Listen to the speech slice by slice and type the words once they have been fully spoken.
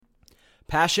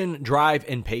Passion, drive,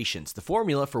 and patience. The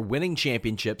formula for winning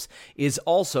championships is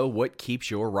also what keeps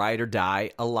your ride or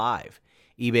die alive.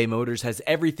 eBay Motors has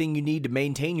everything you need to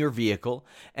maintain your vehicle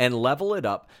and level it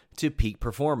up to peak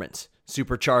performance.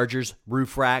 Superchargers,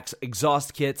 roof racks,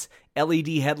 exhaust kits, LED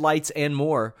headlights, and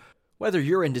more. Whether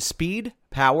you're into speed,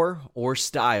 power, or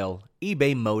style,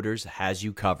 eBay Motors has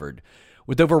you covered.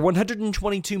 With over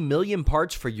 122 million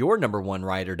parts for your number one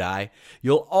ride or die,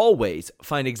 you'll always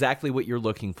find exactly what you're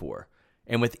looking for.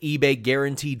 And with eBay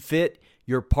Guaranteed Fit,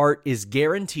 your part is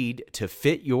guaranteed to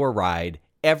fit your ride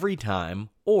every time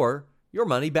or your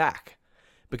money back.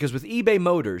 Because with eBay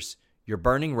Motors, you're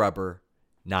burning rubber,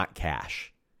 not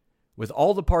cash. With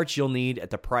all the parts you'll need at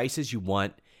the prices you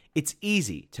want, it's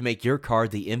easy to make your car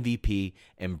the MVP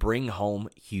and bring home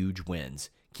huge wins.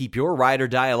 Keep your ride or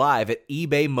die alive at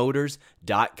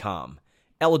ebaymotors.com.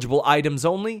 Eligible items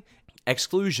only.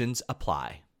 Exclusions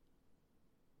apply.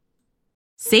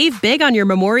 Save big on your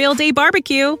Memorial Day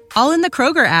barbecue, all in the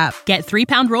Kroger app. Get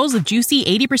 3-pound rolls of juicy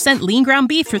 80% lean ground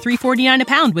beef for $3.49 a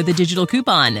pound with a digital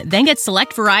coupon. Then get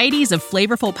select varieties of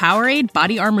flavorful Powerade,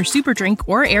 Body Armor Super Drink,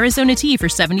 or Arizona tea for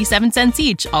 77 cents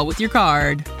each, all with your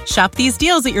card. Shop these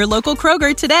deals at your local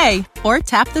Kroger today, or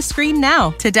tap the screen now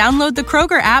to download the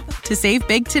Kroger app to save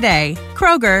big today.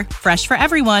 Kroger, fresh for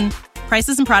everyone.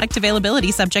 Prices and product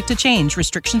availability subject to change.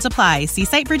 Restrictions apply. See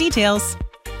site for details.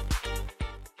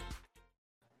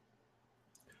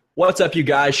 What's up, you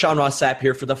guys? Sean Ross Sapp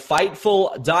here for the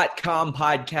Fightful.com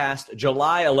podcast,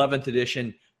 July 11th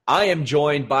edition. I am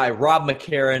joined by Rob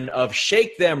McCarran of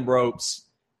Shake Them Ropes,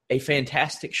 a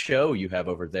fantastic show you have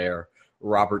over there,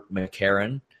 Robert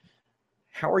McCarran.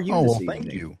 How are you this evening?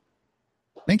 Thank you.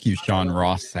 Thank you, Sean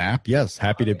Ross Sapp. Yes,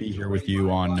 happy to be here with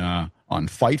you on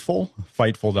Fightful,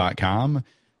 Fightful.com,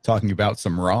 talking about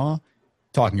some Raw,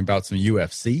 talking about some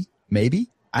UFC, maybe.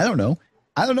 I don't know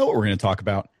what we're going to talk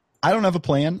about. I don't have a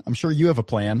plan. I'm sure you have a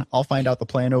plan. I'll find out the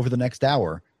plan over the next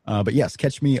hour. But yes,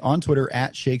 catch me on Twitter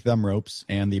at Shake Them Ropes,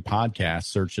 and the podcast.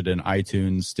 Search it in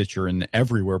iTunes, Stitcher, and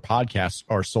everywhere podcasts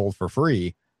are sold for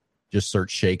free. Just search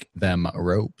Shake Them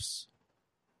Ropes.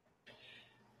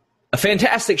 A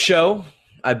fantastic show.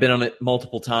 I've been on it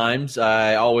multiple times.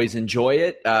 I always enjoy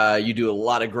it. You do a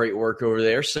lot of great work over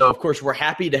there. So, of course, we're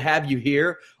happy to have you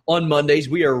here on Mondays.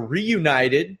 We are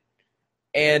reunited.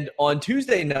 And on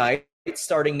Tuesday night,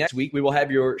 starting next week, we will have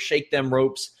your Shake Them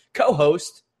Ropes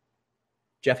co-host,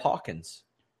 Jeff Hawkins.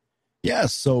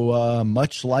 Yes, so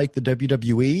much like the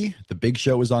WWE, the big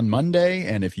show is on Monday,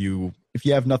 and if you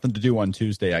have nothing to do on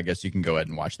Tuesday, I guess you can go ahead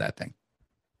and watch that thing.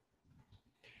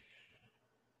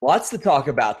 Lots to talk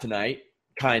about tonight,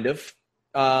 kind of.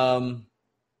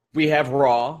 We have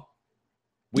Raw.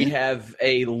 We have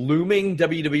a looming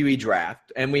WWE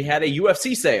draft, and we had a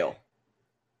UFC sale.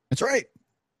 That's right.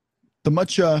 The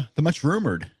much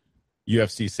rumored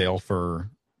UFC sale for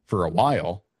a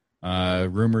while.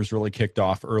 Rumors really kicked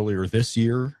off earlier this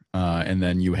year, and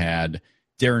then you had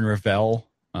Darren Ravel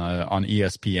on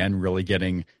ESPN really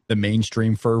getting the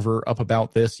mainstream fervor up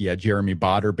about this. You had Jeremy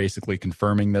Botter basically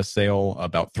confirming this sale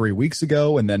about 3 weeks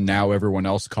ago, and then now everyone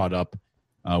else caught up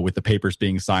with the papers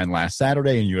being signed last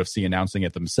Saturday and UFC announcing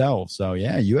it themselves. So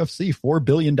yeah, UFC $4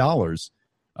 billion.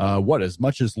 As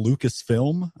much as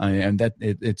Lucasfilm, and that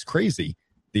it's crazy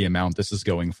the amount this is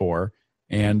going for.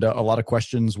 And a lot of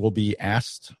questions will be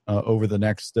asked over the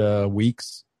next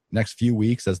few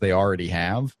weeks, as they already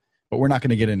have. But we're not going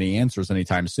to get any answers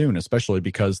anytime soon, especially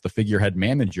because the figurehead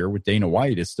manager with Dana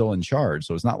White is still in charge.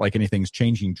 So it's not like anything's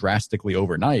changing drastically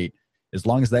overnight. As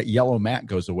long as that yellow mat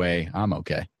goes away, I'm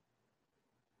okay.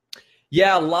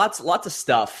 Yeah, lots of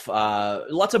stuff.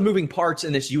 Lots of moving parts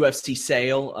in this UFC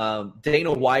sale.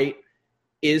 Dana White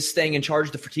is staying in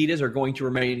charge. The Fertittas are going to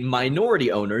remain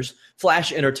minority owners.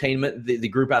 Flash Entertainment, the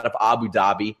group out of Abu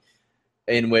Dhabi,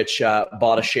 in which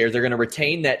bought a share, they're going to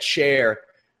retain that share.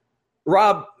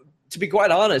 Rob, to be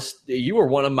quite honest, you were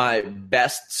one of my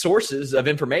best sources of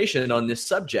information on this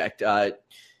subject.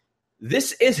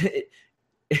 This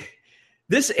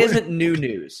isn't new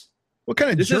news. What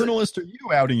kind of journalist are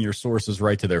you outing your sources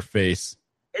right to their face?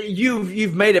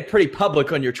 You've made it pretty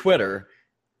public on your Twitter.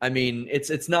 I mean,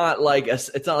 it's not like a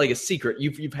secret.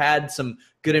 You've had some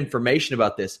good information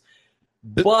about this.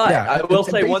 But yeah, I will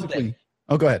say one thing.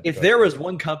 Oh, go ahead. There was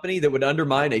one company that would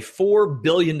undermine a $4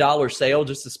 billion sale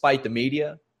just to spite the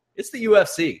media, it's the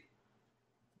UFC.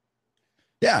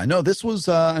 Yeah, no, this was,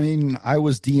 I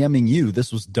was DMing you.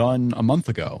 This was done a month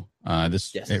ago.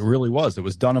 It really was. It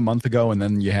was done a month ago, and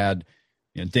then you had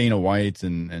Dana White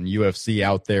and UFC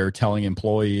out there telling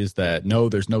employees that, no,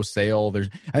 there's no sale.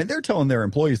 They're telling their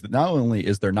employees that not only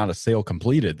is there not a sale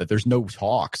completed, that there's no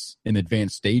talks in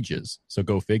advanced stages. So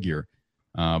go figure.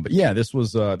 But yeah, this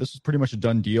was pretty much a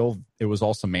done deal. It was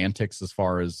all semantics as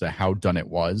far as how done it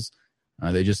was.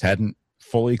 They just hadn't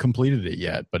fully completed it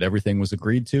yet, but everything was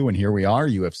agreed to, and here we are.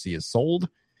 UFC is sold,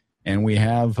 and we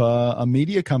have a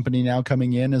media company now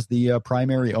coming in as the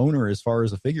primary owner as far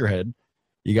as a figurehead.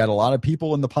 You got a lot of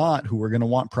people in the pot who are going to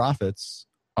want profits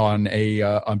on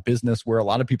a business where a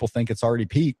lot of people think it's already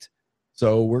peaked.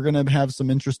 So we're going to have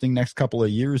some interesting next couple of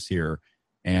years here,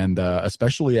 and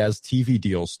especially as TV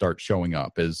deals start showing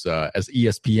up, as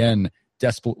ESPN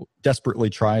desperately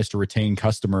tries to retain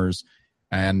customers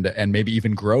and maybe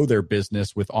even grow their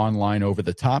business with online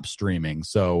over-the-top streaming.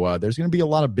 So there's going to be a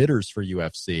lot of bidders for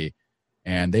UFC,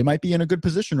 and they might be in a good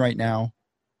position right now.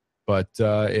 But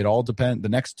it all depends. The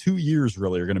next 2 years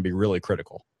really are going to be really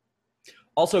critical.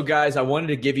 Also, guys, I wanted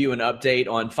to give you an update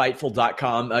on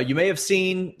Fightful.com. You may have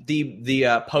seen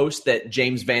the post that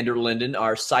James Van der Linden,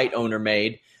 our site owner,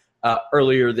 made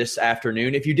earlier this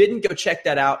afternoon. If you didn't, go check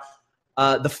that out.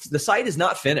 The site is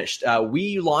not finished.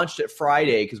 We launched it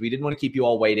Friday because we didn't want to keep you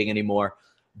all waiting anymore.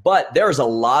 But there's a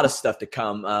lot of stuff to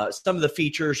come. Some of the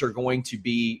features are going to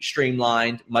be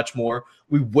streamlined much more.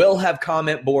 We will have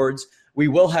comment boards. We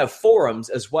will have forums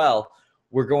as well.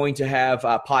 We're going to have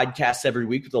podcasts every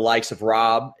week with the likes of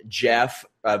Rob, Jeff,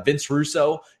 Vince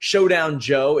Russo, Showdown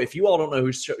Joe. If you all don't know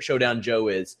who Showdown Joe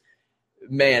is,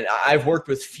 man, I've worked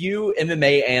with few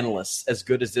MMA analysts as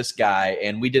good as this guy,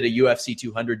 and we did a UFC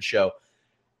 200 show.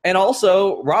 And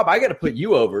also, Rob, I got to put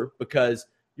you over because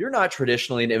you're not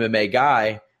traditionally an MMA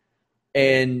guy,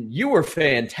 and you were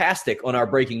fantastic on our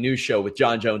breaking news show with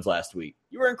John Jones last week.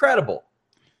 You were incredible.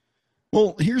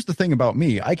 Well, here's the thing about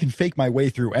me. I can fake my way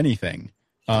through anything.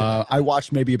 I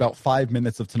watched maybe about 5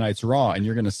 minutes of tonight's Raw, and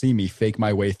you're going to see me fake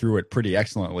my way through it pretty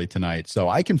excellently tonight. So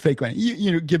I can fake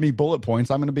you give me bullet points,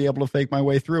 I'm going to be able to fake my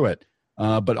way through it.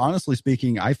 But honestly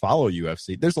speaking, I follow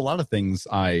UFC. There's a lot of things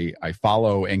I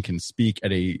follow and can speak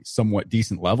at a somewhat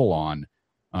decent level on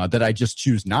that I just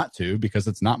choose not to because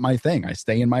it's not my thing. I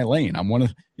stay in my lane. I'm one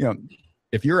of,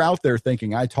 if you're out there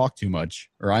thinking I talk too much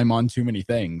or I'm on too many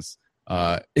things,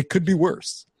 it could be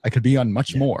worse. I could be on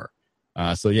much more.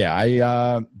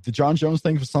 The John Jones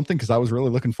thing was something because I was really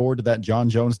looking forward to that John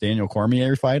Jones-Daniel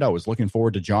Cormier fight. I was looking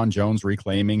forward to John Jones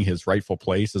reclaiming his rightful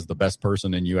place as the best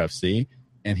person in UFC.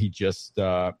 And he just,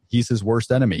 he's his worst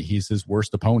enemy. He's his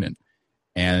worst opponent.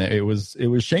 And it was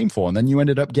shameful. And then you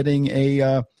ended up getting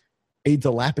a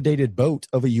dilapidated boat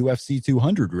of a UFC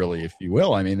 200, really, if you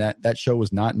will. I mean, that show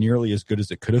was not nearly as good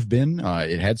as it could have been.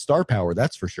 It had star power,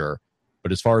 that's for sure.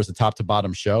 But as far as the top to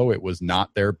bottom show, it was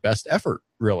not their best effort,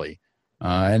 really.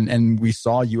 And we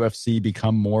saw UFC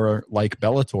become more like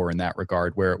Bellator in that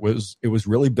regard, where it was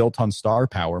really built on star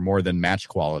power more than match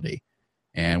quality.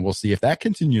 And we'll see if that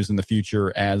continues in the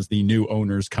future as the new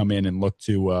owners come in and look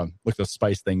to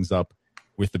spice things up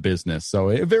with the business.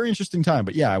 So a very interesting time.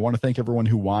 But yeah, I want to thank everyone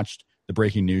who watched the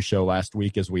breaking news show last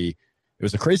week it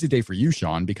was a crazy day for you,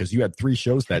 Sean, because you had 3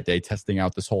 shows that day testing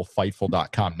out this whole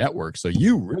Fightful.com network. So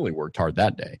you really worked hard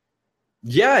that day.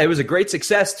 Yeah, it was a great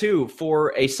success, too,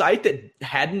 for a site that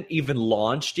hadn't even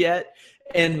launched yet.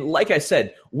 And like I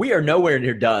said, we are nowhere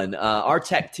near done. Our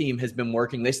tech team has been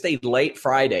working. They stayed late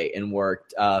Friday and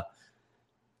worked.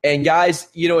 And guys,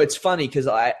 it's funny because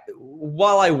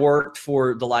while I worked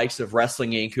for the likes of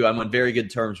Wrestling Inc., who I'm on very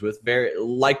good terms with,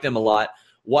 like them a lot,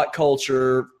 What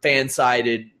Culture,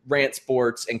 Fansided, Rant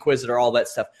Sports, Inquisitor, all that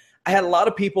stuff, I had a lot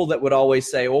of people that would always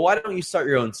say, well, why don't you start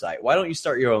your own site? Why don't you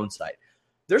start your own site?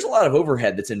 There's a lot of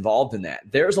overhead that's involved in that.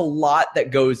 There's a lot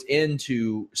that goes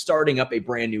into starting up a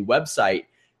brand new website.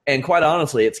 And quite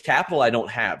honestly, it's capital I don't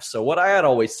have. So what I had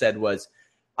always said was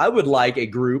I would like a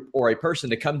group or a person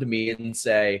to come to me and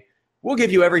say, we'll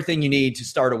give you everything you need to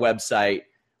start a website.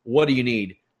 What do you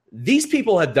need? These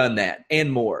people have done that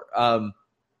and more.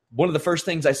 One of the first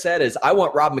things I said is I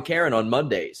want Rob McCarron on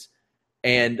Mondays.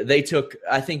 And they took,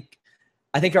 I think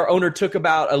our owner took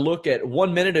about a look at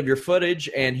 1 minute of your footage,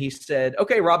 and he said,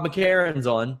 okay, Rob McCarron's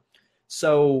on.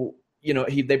 So,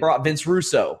 they brought Vince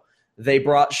Russo. They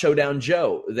brought Showdown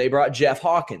Joe. They brought Jeff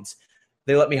Hawkins.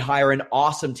 They let me hire an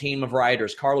awesome team of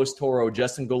writers, Carlos Toro,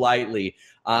 Justin Golightly,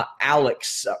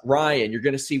 Alex, Ryan. You're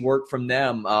going to see work from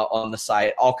them on the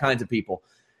site, all kinds of people.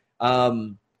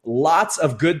 Lots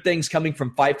of good things coming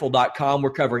from Fightful.com.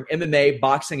 We're covering MMA,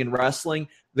 boxing, and wrestling.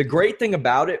 The great thing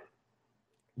about it,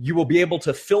 you will be able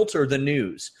to filter the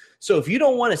news. So if you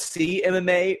don't want to see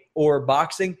MMA or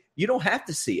boxing, you don't have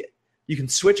to see it. You can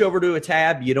switch over to a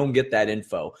tab. You don't get that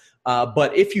info.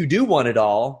 But if you do want it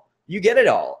all, you get it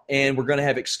all. And we're going to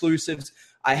have exclusives.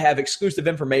 I have exclusive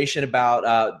information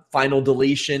about final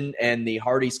deletion and the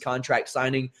Hardy's contract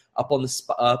signing up on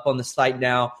the site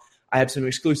now. I have some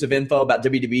exclusive info about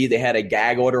WWE. They had a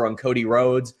gag order on Cody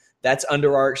Rhodes. That's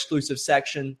under our exclusive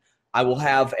section. I will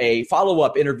have a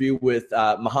follow-up interview with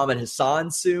Muhammad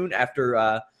Hassan soon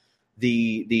after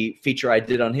the feature I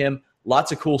did on him.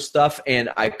 Lots of cool stuff, and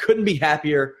I couldn't be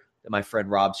happier that my friend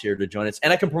Rob's here to join us.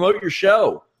 And I can promote your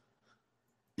show.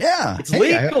 Yeah. It's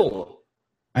legal.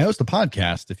 I host a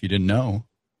podcast, if you didn't know.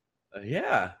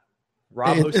 Yeah.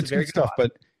 Rob hosts it's very good stuff,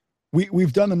 but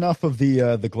we've done enough of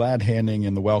the glad handing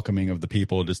and the welcoming of the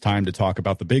people. It is time to talk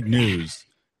about the big news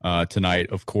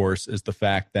tonight, of course, is the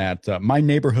fact that my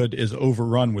neighborhood is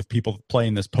overrun with people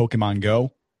playing this Pokemon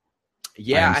Go.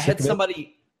 Yeah, I had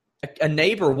somebody, a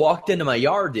neighbor walked into my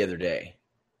yard the other day.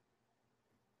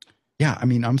 Yeah, I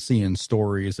mean, I'm seeing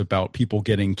stories about people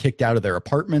getting kicked out of their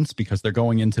apartments because they're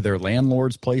going into their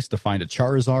landlord's place to find a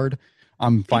Charizard.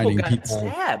 I'm finding people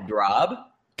stabbed, Rob.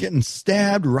 Getting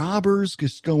stabbed, robbers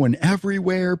just going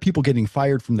everywhere, people getting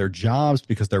fired from their jobs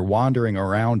because they're wandering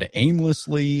around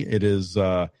aimlessly. It is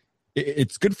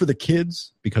it's good for the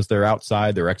kids because they're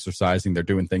outside, they're exercising, they're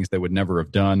doing things they would never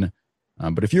have done.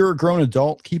 But if you're a grown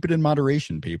adult, keep it in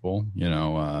moderation, people.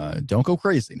 Don't go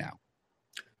crazy now.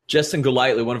 Justin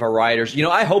Golightly, one of our writers.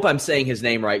 I hope I'm saying his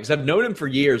name right because I've known him for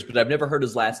years, but I've never heard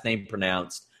his last name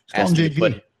pronounced.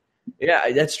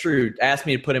 Yeah, that's true. Asked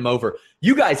me to put him over.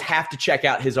 You guys have to check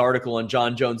out his article on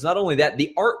Jon Jones. Not only that,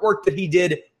 the artwork that he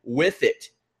did with it.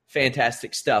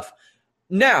 Fantastic stuff.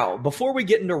 Now, before we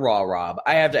get into Raw, Rob,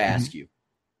 I have to ask you.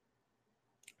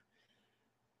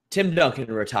 Tim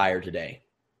Duncan retired today.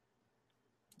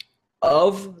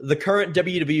 Of the current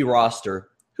WWE roster,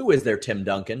 who is their Tim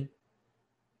Duncan?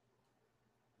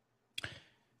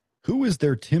 Who is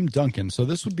their Tim Duncan? So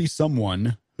this would be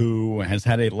someone who has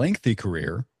had a lengthy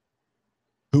career,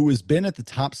 who has been at the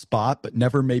top spot but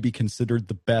never maybe considered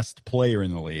the best player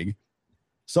in the league,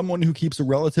 someone who keeps a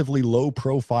relatively low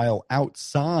profile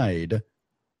outside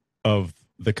of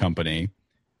the company.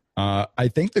 I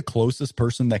think the closest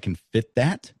person that can fit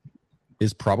that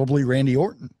is probably Randy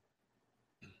Orton.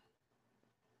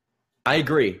 I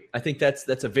agree. I think that's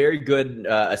a very good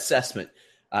assessment.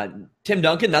 Tim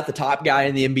Duncan, not the top guy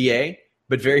in the NBA,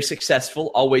 but very successful,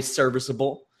 always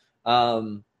serviceable.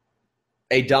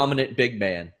 A dominant big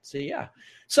man. So, yeah.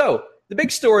 So, the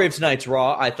big story of tonight's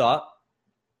Raw, I thought,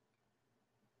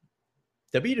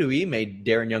 WWE made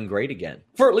Darren Young great again.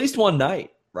 For at least one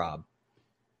night, Rob.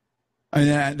 I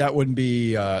mean, that wouldn't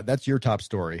be, that's your top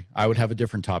story. I would have a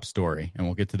different top story, and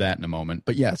we'll get to that in a moment.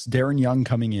 But yes, Darren Young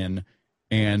coming in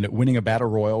and winning a battle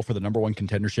royal for the number one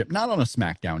contendership, not on a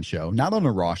SmackDown show, not on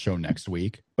a Raw show next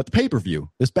week, but the pay-per-view.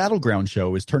 This Battleground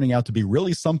show is turning out to be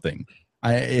really something.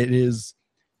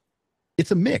 It's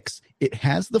a mix. It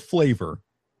has the flavor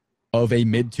of a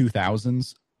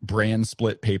mid-2000s brand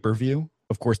split pay-per-view.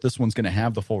 Of course, this one's going to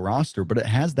have the full roster, but it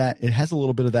has a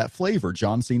little bit of that flavor.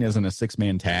 John Cena is in a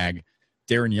six-man tag.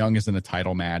 Darren Young is in a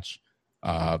title match.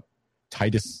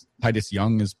 Titus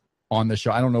Young is on the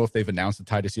show. I don't know if they've announced the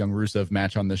Titus Young-Rusev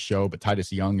match on this show, but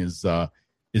Titus Young is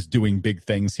doing big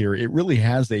things here. It really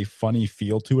has a funny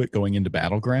feel to it going into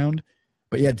Battleground.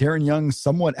 But yeah, Darren Young,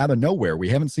 somewhat out of nowhere. We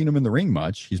haven't seen him in the ring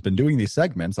much. He's been doing these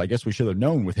segments. I guess we should have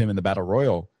known with him in the Battle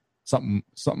Royal something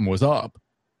was up.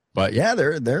 But yeah,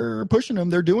 they're pushing him.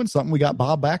 They're doing something. We got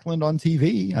Bob Backlund on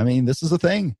TV. I mean, this is a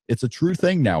thing. It's a true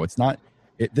thing now. It's not.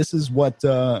 This is what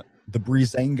the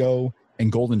Breezango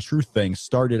and Golden Truth thing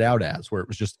started out as, where it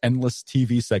was just endless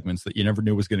TV segments that you never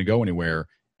knew was going to go anywhere.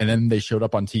 And then they showed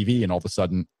up on TV, and all of a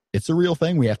sudden, it's a real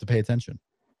thing. We have to pay attention.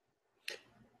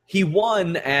 He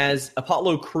won as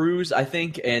Apollo Crews, I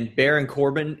think, and Baron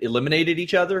Corbin eliminated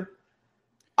each other.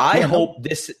 I hope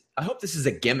this is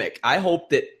a gimmick. I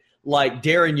hope that, like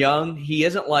Darren Young, he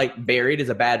isn't like buried as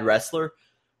a bad wrestler,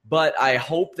 but I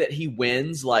hope that he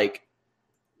wins like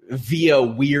via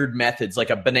weird methods, like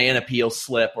a banana peel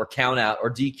slip or count out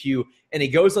or DQ, and he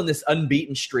goes on this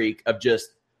unbeaten streak of just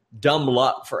dumb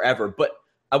luck forever. But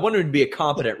I want him to be a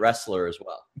competent wrestler as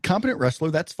well. Competent wrestler,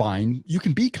 that's fine. You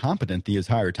can be competent the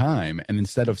entire time, and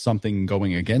instead of something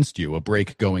going against you, a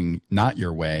break going not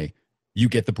your way, you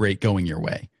get the break going your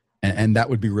way. And that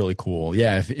would be really cool.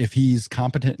 Yeah, if he's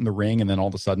competent in the ring and then all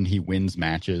of a sudden he wins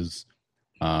matches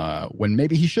when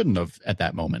maybe he shouldn't have at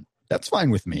that moment, that's fine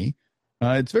with me.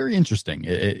 It's very interesting.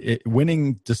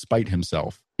 Winning despite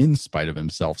himself, in spite of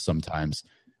himself sometimes.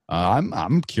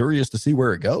 I'm curious to see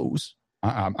where it goes.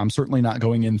 I'm certainly not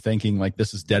going in thinking like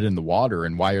this is dead in the water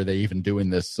and why are they even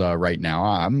doing this right now.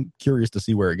 I'm curious to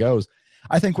see where it goes.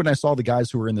 I think when I saw the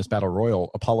guys who were in this Battle Royal,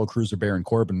 Apollo Crews or Baron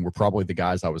Corbin were probably the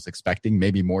guys I was expecting,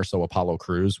 maybe more so Apollo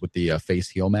Crews with the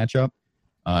face-heel matchup.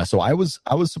 So I was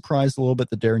surprised a little bit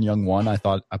that Darren Young won. I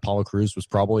thought Apollo Crews was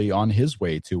probably on his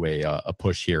way to a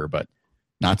push here, but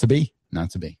not to be.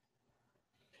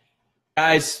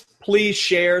 Guys, please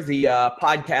share the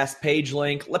podcast page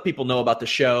link. Let people know about the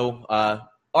show.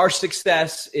 Our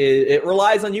success, it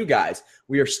relies on you guys.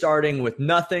 We are starting with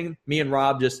nothing. Me and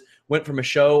Rob just went from a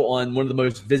show on one of the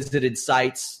most visited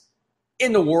sites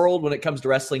in the world when it comes to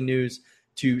wrestling news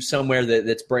to somewhere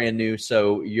that's brand new.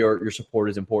 So your support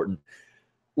is important.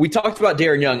 We talked about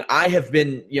Darren Young. I have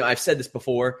been, I've said this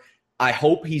before. I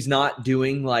hope he's not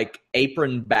doing like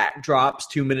apron backdrops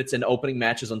 2 minutes into opening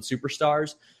matches on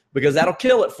Superstars, because that'll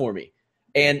kill it for me.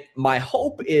 And my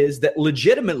hope is that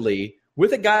legitimately,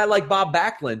 with a guy like Bob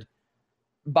Backlund,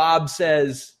 Bob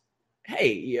says,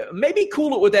 hey, maybe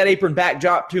cool it with that apron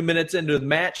backdrop 2 minutes into the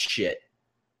match shit.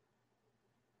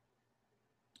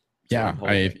 Yeah,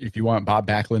 if you want Bob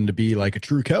Backlund to be like a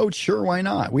true coach, sure, why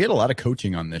not? We had a lot of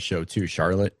coaching on this show too,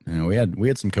 Charlotte. We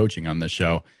had some coaching on this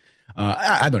show.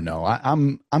 I don't know.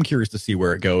 I'm curious to see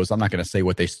where it goes. I'm not going to say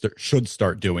what they should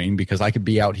start doing, because I could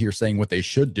be out here saying what they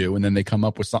should do, and then they come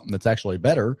up with something that's actually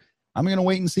better. I'm going to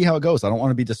wait and see how it goes. I don't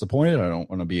want to be disappointed. I don't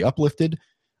want to be uplifted.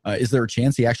 Is there a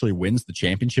chance he actually wins the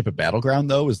championship at Battleground,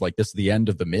 though? Is like this the end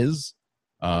of The Miz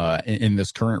in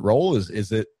this current role?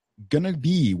 Is it going to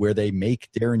be where they make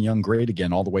Darren Young great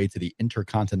again all the way to the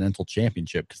Intercontinental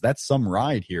Championship? Because that's some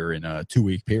ride here in a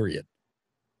 2-week period.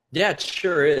 Yeah, it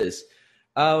sure is.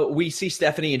 We see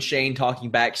Stephanie and Shane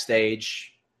talking backstage.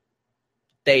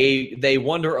 They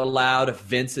wonder aloud if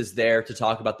Vince is there to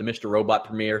talk about the Mr. Robot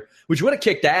premiere, which would have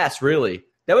kicked ass, really.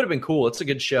 That would have been cool. It's a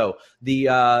good show.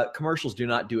 The commercials do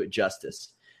not do it justice.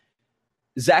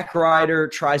 Zack Ryder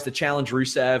tries to challenge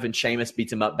Rusev, and Sheamus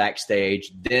beats him up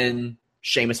backstage. Then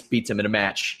Sheamus beats him in a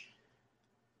match.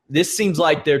 This seems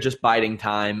like they're just biding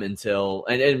time until –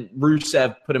 and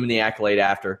Rusev put him in the accolade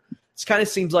after. This kind of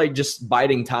seems like just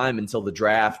biding time until the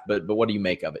draft, but what do you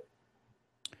make of it?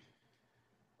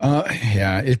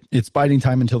 It's biding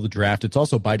time until the draft. It's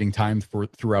also biding time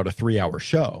throughout a 3-hour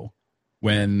show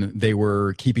when they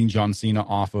were keeping John Cena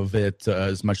off of it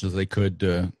as much as they could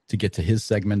to get to his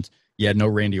segment. You had no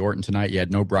Randy Orton tonight. You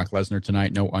had no Brock Lesnar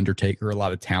tonight, no Undertaker, a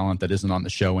lot of talent that isn't on the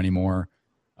show anymore.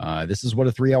 This is what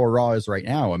a 3-hour Raw is right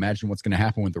now. Imagine what's going to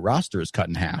happen when the roster is cut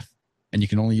in half and you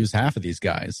can only use half of these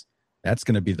guys. That's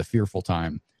going to be the fearful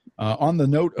time. On the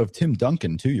note of Tim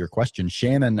Duncan, to your question,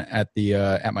 Shannon at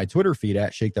my Twitter feed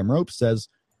at Shake Them Ropes says,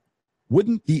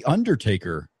 wouldn't The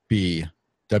Undertaker be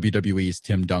WWE's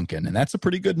Tim Duncan? And that's a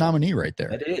pretty good nominee right there.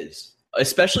 It is,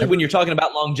 especially when you're talking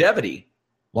about longevity.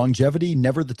 Longevity,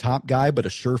 never the top guy, but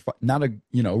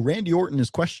Randy Orton is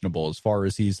questionable as far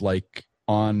as he's like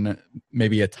on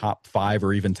maybe a top 5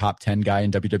 or even top 10 guy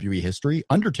in WWE history.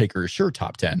 Undertaker is sure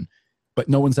top 10. But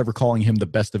no one's ever calling him the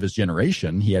best of his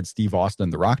generation. He had Steve Austin,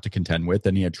 The Rock to contend with,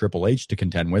 then he had Triple H to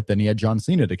contend with, then he had John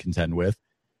Cena to contend with.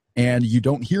 And you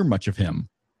don't hear much of him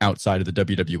outside of the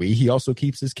WWE. He also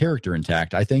keeps his character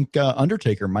intact. I think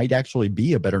Undertaker might actually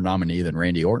be a better nominee than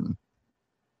Randy Orton.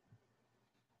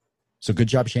 So good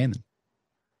job, Shannon.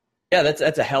 Yeah,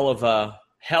 that's a hell of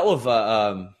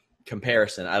a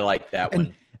comparison. I like that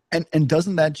one. And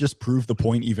doesn't that just prove the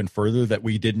point even further that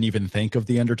we didn't even think of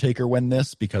The Undertaker when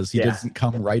this, because he doesn't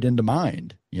come right into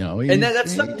mind, And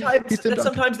that's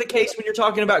sometimes the case when you're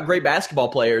talking about great basketball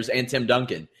players and Tim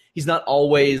Duncan. He's not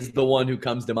always the one who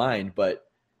comes to mind, but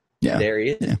there he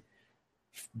is. Yeah.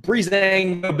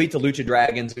 Breezango beat the Lucha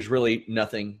Dragons. There's really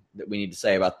nothing that we need to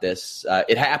say about this.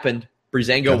 It happened.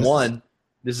 Breezango won.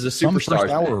 This is a Superstars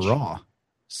match.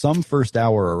 Some first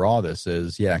hour of Raw this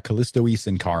is. Yeah, Kalisto E.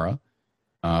 Sin Cara.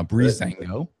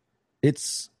 Breezango.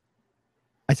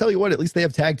 I tell you what, at least they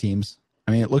have tag teams.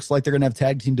 I mean, it looks like they're going to have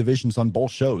tag team divisions on both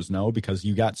shows, no? Because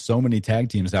you got so many tag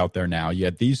teams out there now. You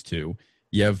have these two.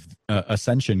 You have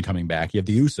Ascension coming back. You have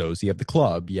the Usos. You have the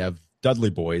Club. You have Dudley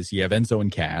Boys. You have Enzo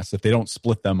and Cass. If they don't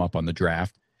split them up on the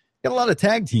draft. Got a lot of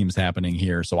tag teams happening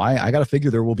here. So I got to figure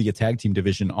there will be a tag team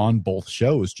division on both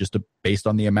shows based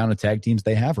on the amount of tag teams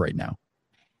they have right now.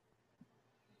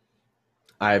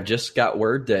 I've just got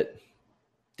word that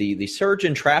the surge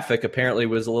in traffic apparently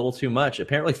was a little too much.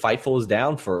 Apparently Fightful is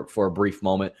down for a brief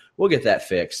moment. We'll get that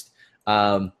fixed.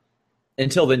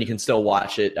 Until then, you can still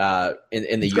watch it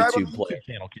in the YouTube player.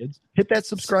 Channel, kids. Hit that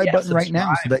subscribe button right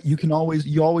now so that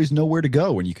you always know where to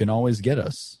go and you can always get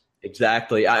us.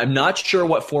 Exactly. I'm not sure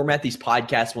what format these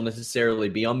podcasts will necessarily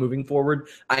be on moving forward.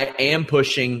 I am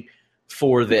pushing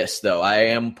for this, though. I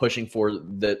am pushing for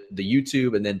the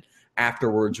YouTube, and then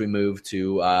afterwards we move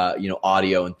to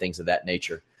audio and things of that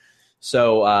nature.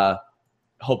 So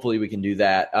hopefully we can do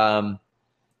that.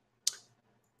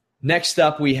 Next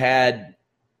up, we had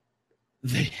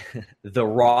the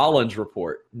Rollins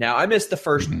report. Now, I missed the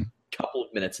first couple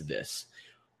of minutes of this.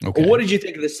 Okay. What did you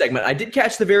think of this segment? I did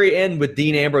catch the very end with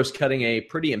Dean Ambrose cutting a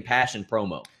pretty impassioned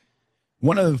promo.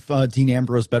 One of Dean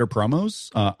Ambrose's better promos.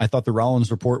 I thought the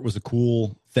Rollins report was a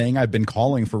cool thing. I've been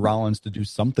calling for Rollins to do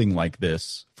something like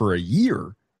this for a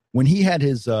year. When he had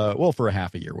his, for a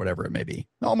half a year, whatever it may be.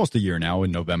 Almost a year now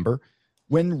in November.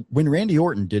 When Randy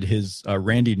Orton did his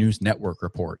Randy News Network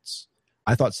reports,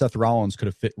 I thought Seth Rollins could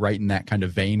have fit right in that kind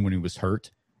of vein when he was hurt.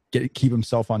 Keep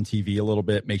himself on TV a little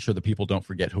bit, make sure that people don't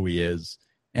forget who he is.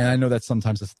 And I know that's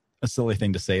sometimes a silly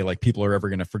thing to say, like people are ever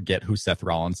going to forget who Seth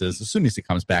Rollins is. As soon as he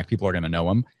comes back, people are going to know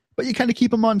him. But you kind of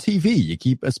keep him on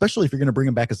TV. Especially if you're going to bring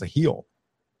him back as a heel.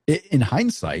 In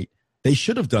hindsight, they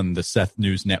should have done the Seth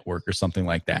News Network or something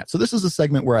like that. So this is a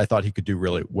segment where I thought he could do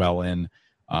really well in.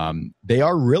 They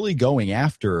are really going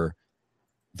after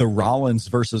the Rollins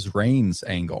versus Reigns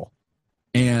angle.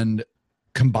 And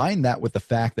combine that with the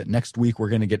fact that next week we're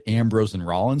going to get Ambrose and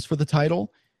Rollins for the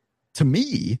title. To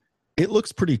me, it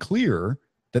looks pretty clear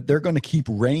that they're going to keep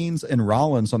Reigns and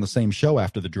Rollins on the same show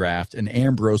after the draft, and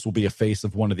Ambrose will be a face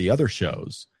of one of the other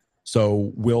shows.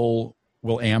 So will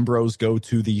Ambrose go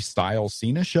to the Styles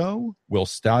Cena show? Will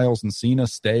Styles and Cena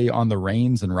stay on the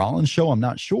Reigns and Rollins show? I'm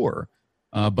not sure.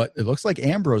 But it looks like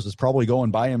Ambrose is probably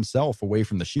going by himself away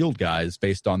from the Shield guys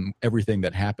based on everything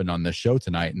that happened on this show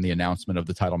tonight and the announcement of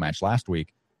the title match last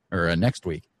week or next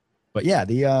week. But yeah,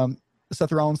 the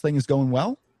Seth Rollins thing is going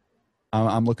well.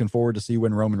 I'm looking forward to see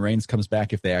when Roman Reigns comes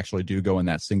back, if they actually do go in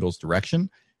that singles direction.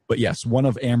 But yes, one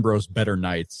of Ambrose's better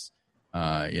nights,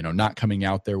 not coming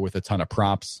out there with a ton of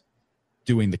props,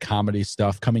 doing the comedy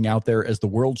stuff, coming out there as the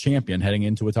world champion heading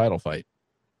into a title fight.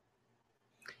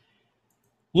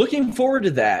 Looking forward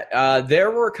to that.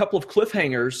 There were a couple of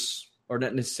cliffhangers, or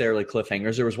not necessarily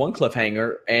cliffhangers. There was one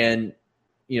cliffhanger and,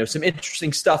 some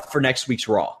interesting stuff for next week's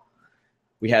Raw.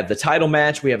 We have the title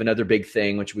match. We have another big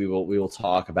thing, which we will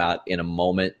talk about in a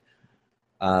moment.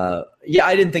 I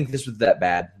didn't think this was that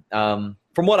bad. From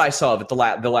what I saw of it, the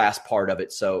last part of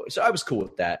it. So I was cool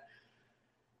with that.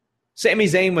 Sami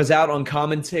Zayn was out on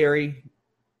commentary,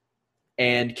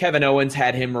 and Kevin Owens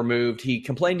had him removed. He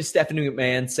complained to Stephanie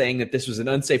McMahon, saying that this was an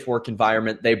unsafe work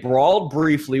environment. They brawled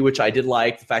briefly, which I did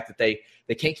like, the fact that they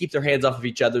can't keep their hands off of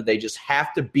each other. They just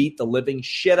have to beat the living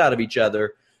shit out of each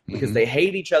other because they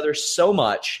hate each other so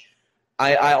much.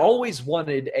 I always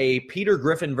wanted a Peter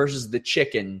Griffin versus the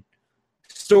Chicken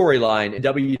storyline in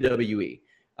WWE.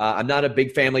 I'm not a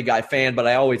big Family Guy fan, but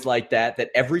I always like that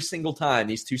every single time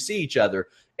these two see each other,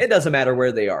 it doesn't matter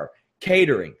where they are.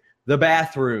 Catering, the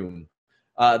bathroom,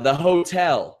 the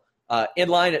hotel, in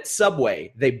line at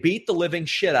Subway, they beat the living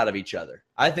shit out of each other.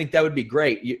 I think that would be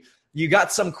great. You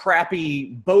got some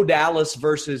crappy Bo Dallas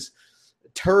versus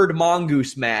Turd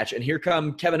Mongoose match, and here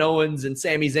come Kevin Owens and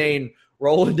Sami Zayn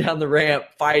rolling down the ramp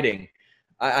fighting.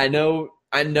 I know,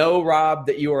 Rob,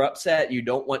 that you are upset. You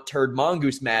don't want Turd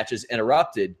Mongoose matches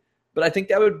interrupted, but I think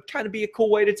that would kind of be a cool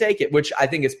way to take it, which I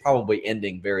think is probably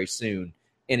ending very soon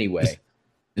anyway.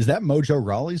 Is that Mojo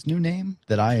Rawley's new name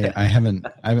that I haven't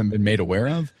been made aware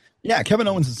of? Yeah, Kevin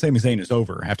Owens and Sami Zayn is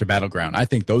over after Battleground. I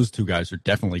think those two guys are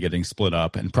definitely getting split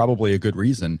up, and probably a good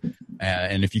reason.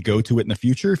 And if you go to it in the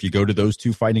future, if you go to those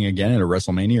two fighting again at a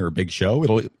WrestleMania or a big show,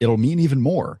 it'll mean even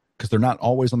more because they're not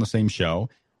always on the same show.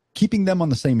 Keeping them on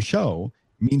the same show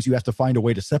means you have to find a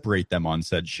way to separate them on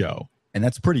said show. And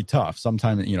that's pretty tough.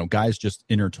 Sometimes, guys just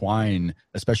intertwine,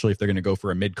 especially if they're going to go for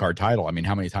a mid-card title. I mean,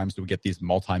 how many times do we get these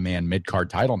multi-man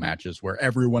mid-card title matches where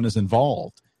everyone is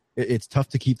involved? It's tough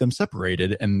to keep them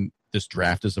separated, and this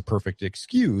draft is a perfect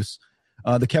excuse.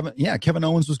 Kevin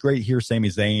Owens was great here. Sami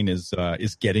Zayn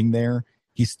is getting there.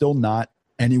 He's still not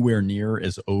anywhere near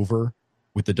as over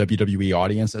with the WWE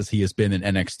audience as he has been in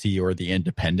NXT or the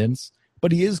Independents,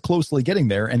 but he is closely getting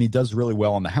there, and he does really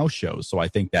well on the house shows. So I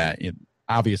think that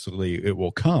obviously it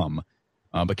will come.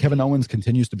 But Kevin Owens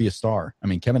continues to be a star. I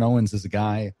mean, Kevin Owens is a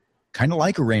guy kind of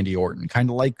like a Randy Orton, kind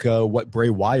of like what Bray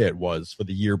Wyatt was for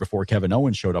the year before Kevin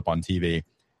Owens showed up on TV.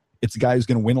 It's a guy who's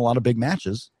going to win a lot of big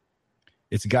matches.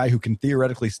 It's a guy who can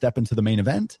theoretically step into the main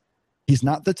event. He's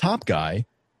not the top guy,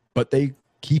 but they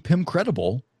keep him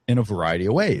credible in a variety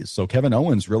of ways. So Kevin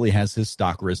Owens really has his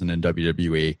stock risen in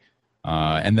WWE.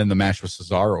 And then the match with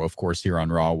Cesaro, of course, here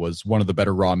on Raw was one of the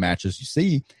better Raw matches you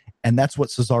see. And that's what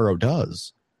Cesaro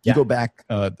does. You go back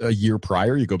a year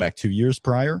prior, you go back 2 years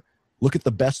prior, look at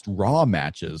the best Raw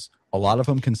matches. A lot of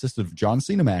them consisted of John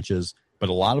Cena matches, but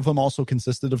a lot of them also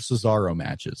consisted of Cesaro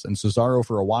matches. And Cesaro,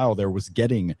 for a while there, was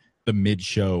getting the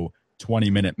mid-show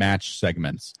 20-minute match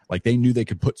segments. Like, they knew they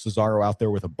could put Cesaro out there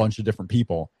with a bunch of different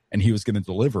people, and he was going to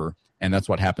deliver, and that's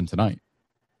what happened tonight.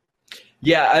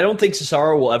 Yeah, I don't think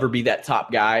Cesaro will ever be that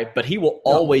top guy, but he will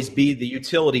always be the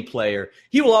utility player.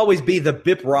 He will always be the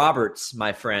Bip Roberts,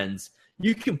 my friends.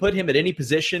 You can put him at any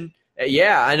position.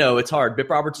 Yeah, I know it's hard. Bip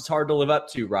Roberts is hard to live up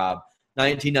to, Rob.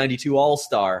 1992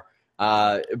 All-Star.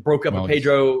 Broke up a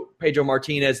Pedro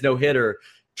Martinez no-hitter,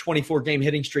 24-game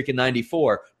hitting streak in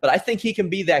 94. But I think he can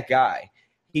be that guy.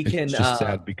 It's just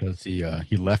sad because he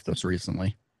left us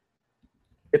recently.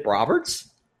 Bip Roberts?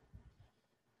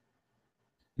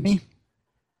 Me?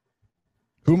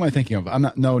 Who am I thinking of?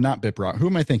 Not Bip Roberts. Who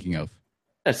am I thinking of?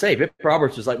 I say Bip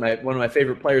Roberts is like one of my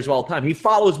favorite players of all time. He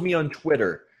follows me on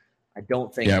Twitter. I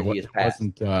don't think he is passed.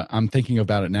 I'm thinking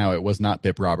about it now. It was not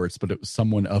Bip Roberts, but it was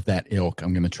someone of that ilk.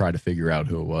 I'm going to try to figure out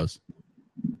who it was.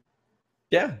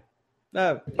 Yeah.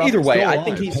 Either way, I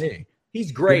think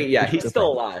he's great. Yeah, he's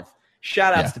still alive.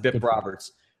 Shout-outs to Bip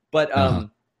Roberts. But Tony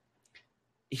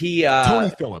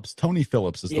Phillips. Tony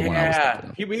Phillips is the one I was thinking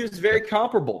of. He was very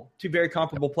comparable. Two very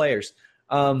comparable players.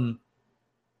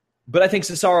 But I think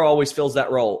Cesaro always fills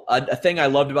that role. A thing I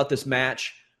loved about this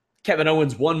match, Kevin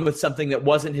Owens won with something that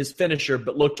wasn't his finisher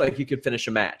but looked like he could finish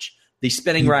a match. The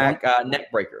spinning rack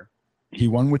neck breaker. He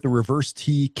won with the reverse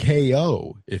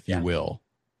TKO, if you will.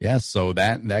 Yeah, so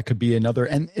that could be another.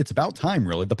 And it's about time,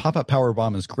 really. The pop-up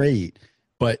powerbomb is great,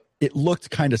 but it looked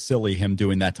kind of silly him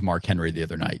doing that to Mark Henry the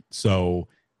other night. So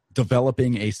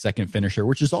developing a second finisher,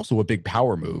 which is also a big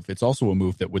power move. It's also a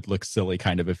move that would look silly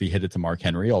kind of if he hit it to Mark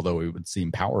Henry, although it would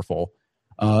seem powerful.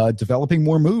 Developing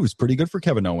more moves, pretty good for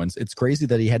Kevin Owens. It's crazy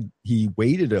that he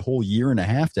waited a whole year and a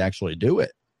half to actually do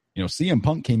it. You know, CM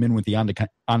Punk came in with the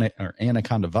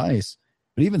Anaconda Vice,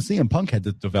 but even CM Punk had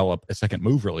to develop a second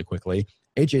move really quickly.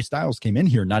 AJ Styles came in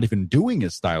here not even doing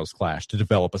his Styles Clash to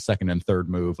develop a second and third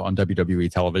move on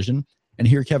WWE television. And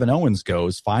here Kevin Owens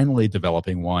goes, finally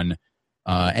developing one.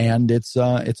 And it's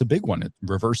a big one. It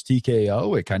reverse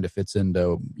TKO. It kind of fits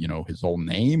into, his old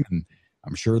name. And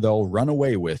I'm sure they'll run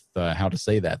away with how to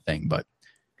say that thing. But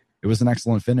it was an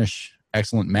excellent finish,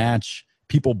 excellent match.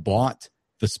 People bought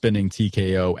the spinning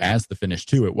TKO as the finish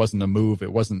too. It wasn't a move.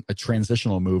 It wasn't a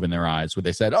transitional move in their eyes where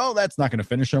they said, oh, that's not going to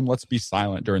finish him. Let's be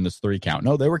silent during this 3 count.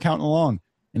 No, they were counting along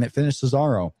and it finished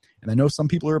Cesaro. And I know some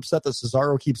people are upset that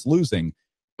Cesaro keeps losing,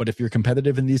 but if you're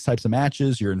competitive in these types of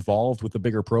matches, you're involved with the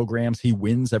bigger programs. He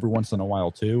wins every once in a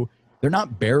while too. They're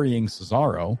not burying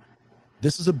Cesaro.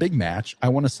 This is a big match. I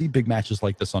want to see big matches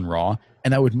like this on Raw.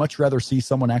 And I would much rather see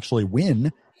someone actually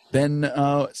win than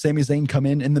Sami Zayn come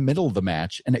in the middle of the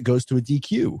match and it goes to a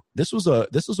DQ. This was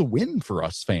a win for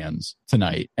us fans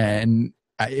tonight, and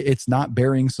it's not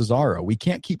burying Cesaro. We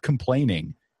can't keep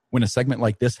complaining when a segment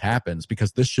like this happens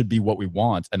because this should be what we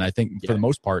want, and I think for the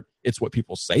most part, it's what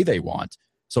people say they want.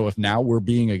 So if now we're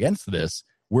being against this,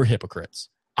 we're hypocrites.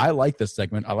 I like this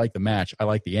segment. I like the match. I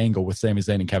like the angle with Sami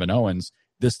Zayn and Kevin Owens.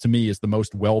 This to me is the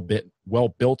most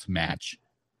well-built match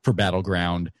for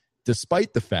Battleground,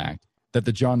 despite the fact that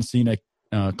the John Cena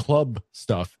club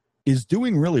stuff is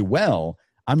doing really well.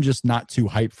 I'm just not too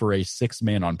hyped for a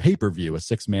 6-man on pay-per-view. A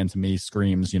 6-man to me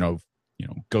screams,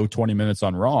 go 20 minutes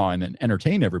on Raw and then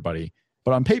entertain everybody.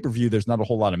 But on pay-per-view, there's not a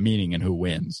whole lot of meaning in who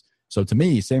wins. So to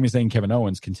me, Sami Zayn, Kevin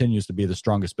Owens continues to be the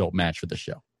strongest built match for the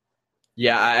show.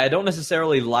 Yeah, I don't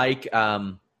necessarily like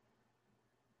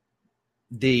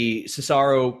the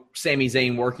Cesaro, Sami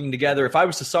Zayn working together. If I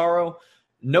was Cesaro,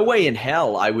 no way in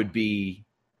hell I would be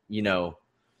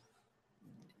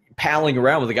palling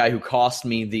around with a guy who cost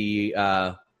me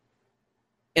the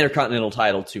Intercontinental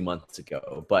title 2 months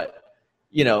ago. But,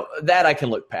 that I can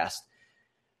look past.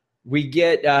 We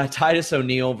get Titus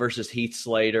O'Neil versus Heath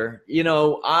Slater.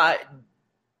 I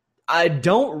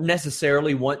don't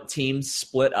necessarily want teams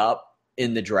split up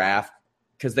in the draft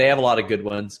because they have a lot of good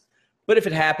ones. But if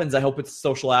it happens, I hope it's a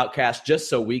social outcast just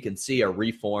so we can see a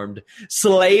reformed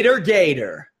Slater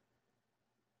Gator.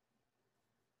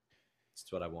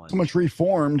 What I want. So much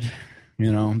reformed,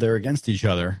 they're against each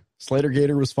other. Slater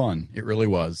Gator was fun. It really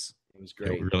was. It was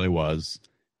great. It really was.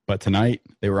 But tonight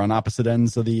they were on opposite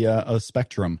ends of the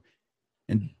spectrum,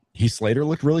 and Heath Slater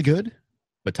looked really good.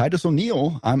 But Titus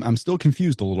O'Neil, I'm still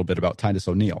confused a little bit about Titus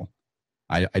O'Neil.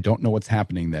 I don't know what's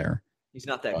happening there. He's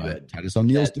not that good. Titus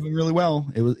O'Neil's doing really well.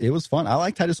 It was fun. I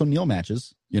like Titus O'Neil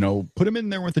matches. Put him in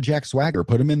there with a Jack Swagger.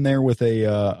 Put him in there with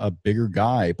a bigger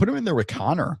guy. Put him in there with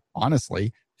Connor.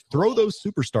 Honestly. Throw those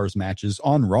superstars matches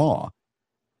on Raw.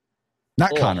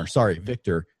 Not Connor. Sorry,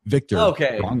 Victor.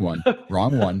 Okay. Wrong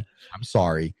one. I'm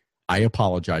sorry. I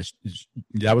apologize.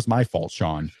 That was my fault,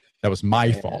 Sean. That was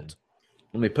my fault.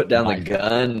 Let me put down the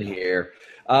gun here.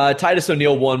 Titus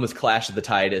O'Neil won with Clash of the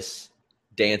Titus.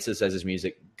 Dances as his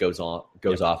music goes off.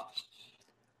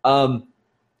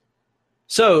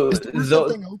 So is the Rusev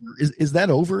thing over? Is that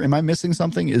over? Am I missing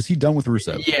something? Is he done with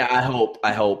Rusev? Yeah, I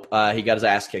hope. He got his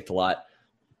ass kicked a lot.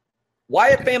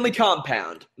 Wyatt Family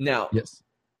Compound. Now, yes,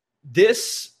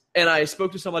 this, and I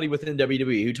spoke to somebody within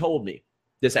WWE who told me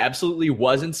this absolutely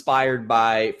was inspired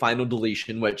by Final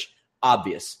Deletion, which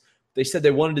obvious. They said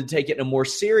they wanted to take it in a more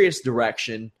serious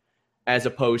direction as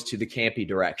opposed to the campy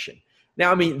direction.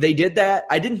 Now, I mean, they did that.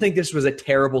 I didn't think this was a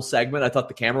terrible segment. I thought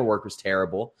the camera work was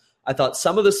terrible. I thought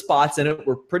some of the spots in it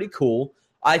were pretty cool.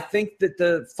 I think that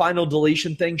the Final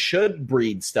Deletion thing should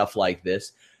breed stuff like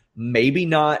this. Maybe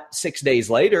not 6 days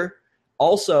later.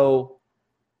 Also,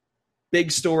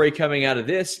 big story coming out of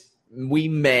this, we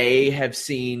may have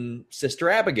seen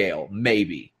Sister Abigail,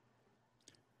 maybe.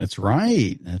 That's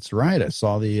right. I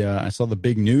saw the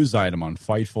big news item on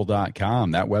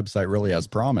Fightful.com. That website really has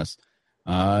promise.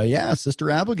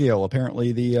 Sister Abigail,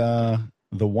 apparently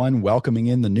the one welcoming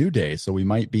in the New Day. So we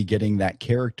might be getting that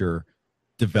character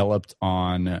developed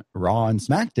on Raw and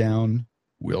SmackDown.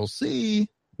 We'll see.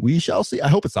 We shall see. I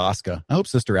hope it's Asuka. I hope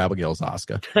Sister Abigail's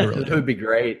Asuka. Really That would be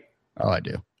great. Oh, I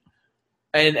do.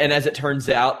 And as it turns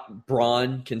out,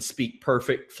 Braun can speak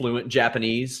perfect, fluent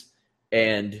Japanese,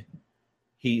 and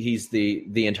he's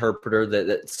the interpreter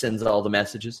that sends all the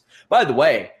messages. By the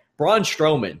way, Braun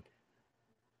Strowman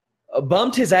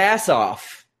bumped his ass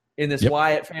off in this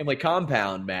Wyatt Family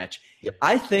Compound match. Yep.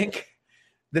 I think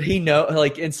that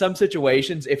like in some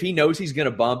situations, if he knows he's going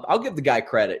to bump, I'll give the guy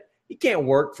credit. He can't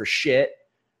work for shit.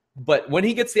 But when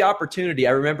he gets the opportunity,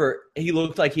 I remember he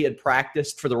looked like he had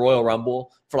practiced for the Royal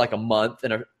Rumble for like a month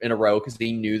in a row because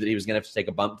he knew that he was going to have to take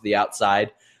a bump to the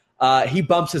outside. He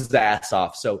bumps his ass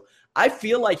off. So I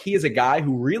feel like he is a guy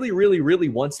who really, really, really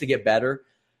wants to get better.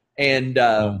 And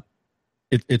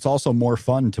it's also more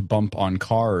fun to bump on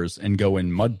cars and go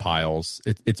in mud piles.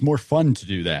 It's more fun to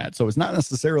do that. So it's not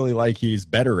necessarily like he's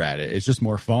better at it. It's just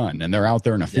more fun. And they're out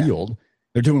there in a field.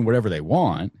 They're doing whatever they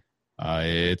want.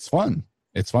 It's fun.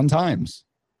 It's fun times.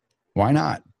 Why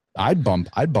not? I'd bump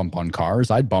on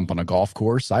cars. I'd bump on a golf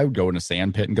course. I would go in a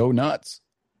sand pit and go nuts.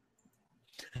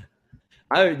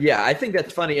 I think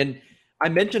that's funny. And I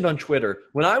mentioned on Twitter,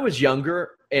 when I was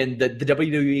younger and the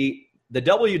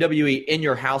WWE In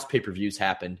Your House pay-per-views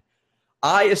happened,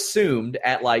 I assumed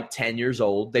at like 10 years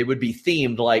old they would be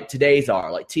themed like today's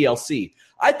are, like TLC.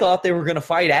 I thought they were going to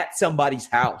fight at somebody's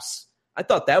house. I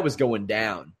thought that was going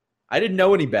down. I didn't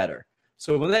know any better.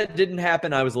 So when that didn't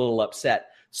happen, I was a little upset.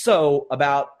 So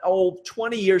about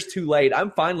 20 years too late,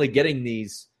 I'm finally getting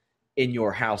these In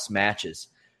Your House matches.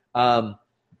 I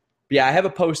have a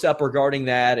post up regarding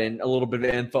that and a little bit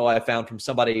of info I found from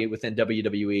somebody within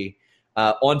WWE.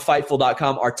 On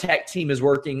Fightful.com, our tech team is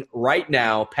working right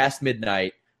now past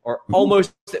midnight or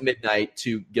almost at midnight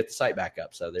to get the site back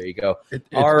up. So there you go. It's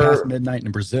past midnight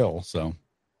in Brazil. So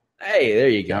hey, there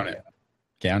you go.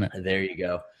 Count it. There you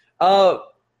go.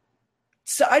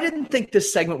 So I didn't think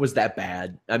this segment was that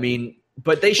bad. I mean,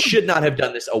 but they should not have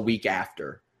done this a week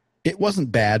after. It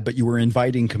wasn't bad, but you were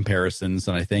inviting comparisons,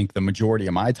 and I think the majority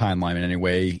of my timeline,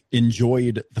 anyway,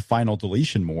 enjoyed the Final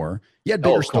Deletion more. You had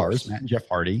bigger stars, Matt and Jeff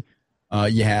Hardy.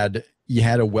 You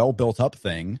had a well built up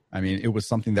thing. I mean, it was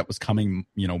something that was coming,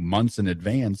 months in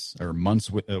advance or months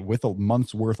with a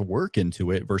month's worth of work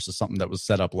into it versus something that was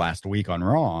set up last week on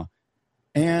Raw.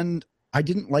 And I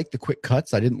didn't like the quick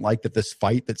cuts. I didn't like that this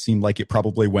fight that seemed like it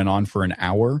probably went on for an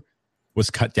hour was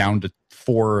cut down to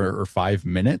 4 or 5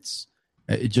 minutes.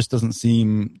 It just doesn't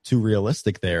seem too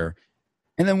realistic there.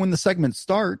 And then when the segment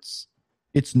starts,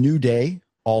 it's New Day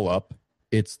all up.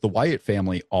 It's the Wyatt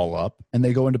family all up, and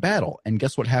they go into battle. And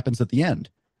guess what happens at the end?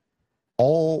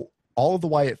 All of the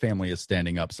Wyatt family is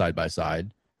standing up side by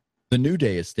side. The New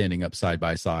Day is standing up side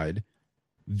by side.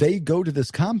 They go to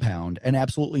this compound, and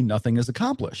absolutely nothing is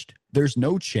accomplished. There's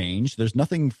no change. There's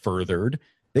nothing furthered.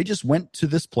 They just went to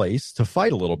this place to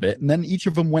fight a little bit, and then each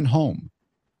of them went home.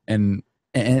 And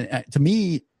to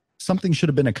me, something should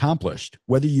have been accomplished.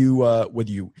 Whether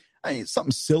you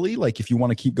something silly, like if you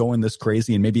want to keep going this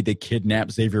crazy and maybe they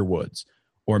kidnap Xavier Woods,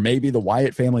 or maybe the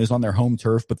Wyatt family is on their home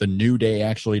turf, but the New Day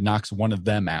actually knocks one of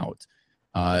them out.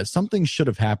 Something should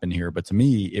have happened here, but to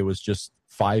me, it was just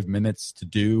 5 minutes to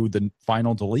do the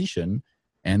Final Deletion,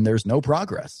 and there's no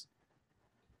progress.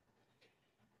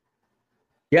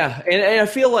 Yeah, and I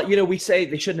feel like, we say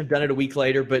they shouldn't have done it a week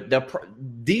later, but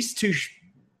these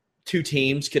two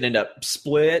teams could end up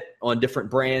split on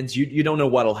different brands. You don't know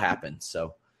what'll happen,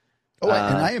 so... and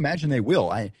I imagine they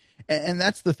will. And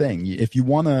that's the thing. If you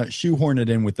want to shoehorn it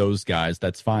in with those guys,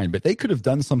 that's fine. But they could have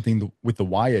done something with the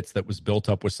Wyatts that was built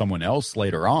up with someone else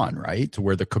later on, right? To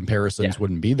where the comparisons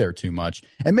wouldn't be there too much.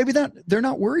 And maybe that they're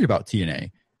not worried about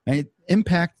TNA. Right?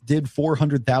 Impact did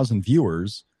 400,000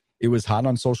 viewers. It was hot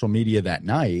on social media that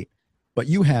night, but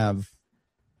you have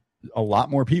a lot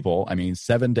more people. I mean,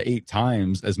 7 to 8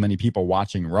 times as many people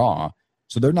watching Raw.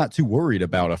 So they're not too worried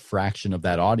about a fraction of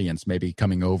that audience maybe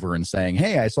coming over and saying,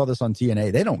 hey, I saw this on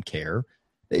TNA. They don't care.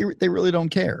 They really don't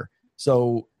care.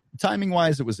 So timing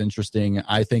wise, it was interesting.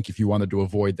 I think if you wanted to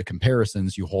avoid the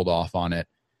comparisons, you hold off on it.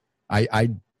 I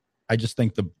just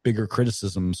think the bigger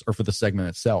criticisms are for the segment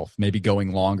itself, maybe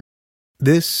going longer.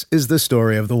 This is the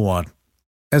story of the one.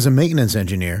 As a maintenance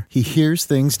engineer, he hears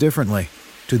things differently.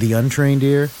 To the untrained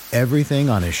ear, everything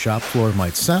on his shop floor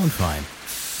might sound fine,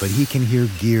 but he can hear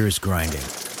gears grinding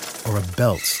or a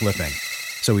belt slipping.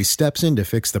 So he steps in to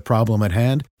fix the problem at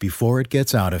hand before it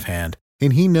gets out of hand.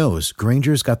 And he knows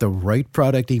Grainger's got the right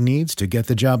product he needs to get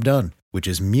the job done, which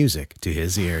is music to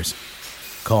his ears.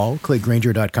 Call, click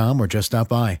Grainger.com, or just stop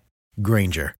by.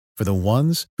 Grainger, for the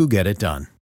ones who get it done.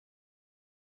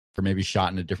 Or maybe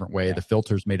shot in a different way. The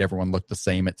filters made everyone look the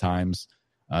same at times.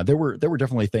 There were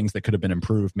definitely things that could have been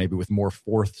improved, maybe with more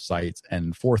foresight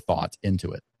and forethought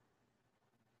into it.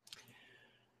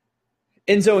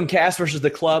 Enzo and Cass versus the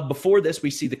Club. Before this, we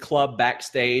see the Club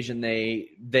backstage, and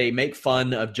they make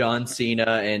fun of John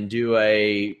Cena and do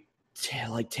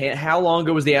how long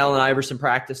ago was the Allen Iverson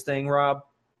practice thing, Rob?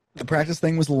 The practice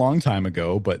thing was a long time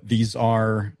ago, but these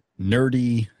are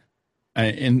nerdy.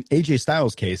 In AJ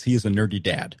Styles' case, he is a nerdy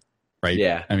dad, right?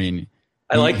 Yeah. I mean,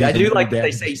 I do like that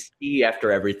they say ski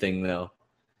after everything, though.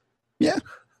 Yeah.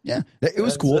 It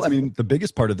was cool. I mean, the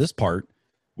biggest part of this part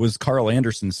was Carl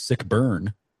Anderson's sick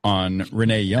burn on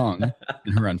Renee Young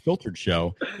in her Unfiltered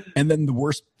show. And then the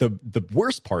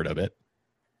worst part of it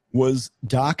was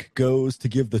Doc goes to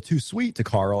give the too sweet to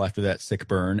Carl after that sick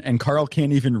burn, and Carl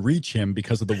can't even reach him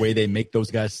because of the way they make those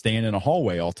guys stand in a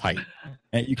hallway all tight.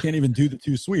 And you can't even do the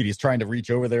too sweet. He's trying to reach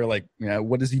over there like,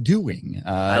 what is he doing?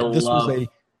 I love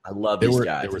these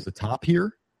guys. There was a top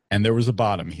here and there was a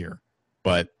bottom here.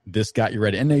 But this got you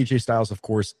ready. And AJ Styles, of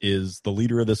course, is the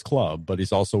leader of this club, but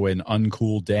he's also an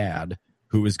uncool dad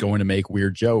who is going to make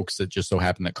weird jokes. It just so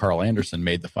happened that Carl Anderson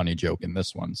made the funny joke in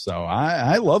this one. So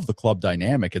I love the club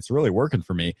dynamic. It's really working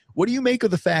for me. What do you make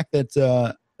of the fact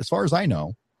that, as far as I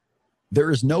know,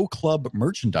 there is no club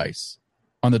merchandise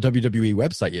on the WWE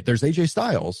website yet? There's AJ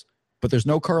Styles, but there's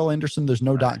no Carl Anderson. There's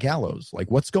no Doc Gallows.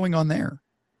 Like, what's going on there?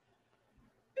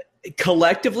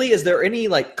 Collectively, is there any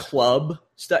like club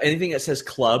stuff, anything that says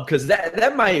club? Because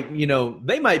that might,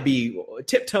 they might be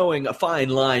tiptoeing a fine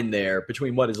line there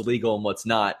between what is legal and what's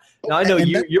not. Now, I know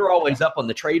you're always up on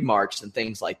the trademarks and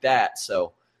things like that.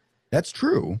 So that's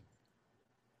true.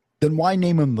 Then why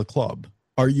name them the club?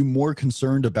 Are you more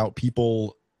concerned about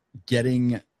people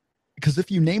getting? Because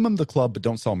if you name them the club but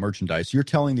don't sell merchandise, you're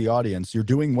telling the audience, you're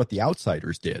doing what the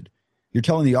Outsiders did. You're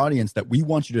telling the audience that we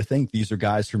want you to think these are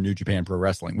guys from New Japan Pro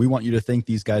Wrestling. We want you to think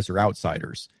these guys are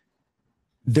outsiders.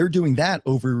 They're doing that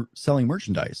over selling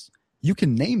merchandise. You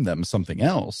can name them something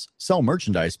else, sell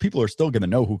merchandise. People are still going to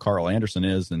know who Carl Anderson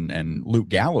is and Luke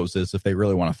Gallows is if they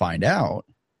really want to find out.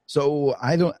 So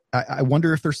I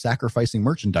wonder if they're sacrificing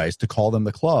merchandise to call them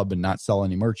the club and not sell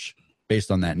any merch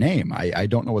based on that name. I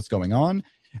don't know what's going on.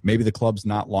 Maybe the club's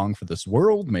not long for this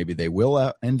world. Maybe they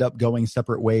will end up going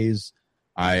separate ways.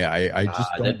 I just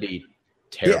don't. That'd be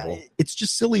terrible. Yeah, it's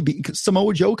just silly because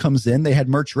Samoa Joe comes in. They had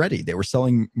merch ready. They were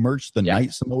selling merch the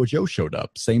night Samoa Joe showed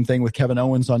up. Same thing with Kevin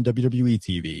Owens on WWE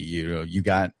TV. You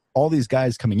got all these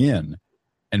guys coming in,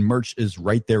 and merch is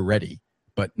right there ready,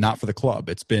 but not for the club.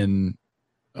 It's been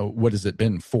what has it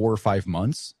been 4 or 5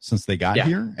 months since they got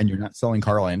here, and you're not selling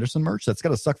Carl Anderson merch. That's got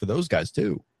to suck for those guys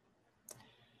too.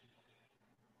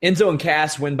 Enzo and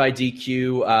Cass win by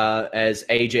DQ as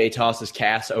AJ tosses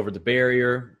Cass over the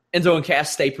barrier. Enzo and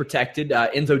Cass stay protected.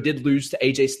 Enzo did lose to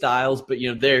AJ Styles, but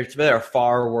there are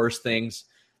far worse things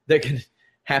that can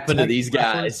happen to these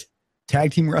guys.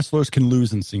 Tag team wrestlers can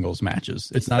lose in singles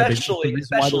matches. It's not especially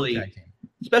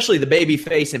the baby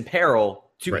face in peril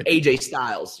to AJ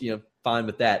Styles. Fine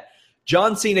with that.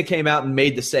 John Cena came out and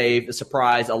made the save, a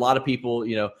surprise. A lot of people,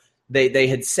 they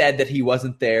had said that he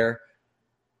wasn't there.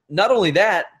 Not only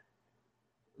that,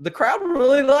 the crowd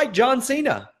really liked John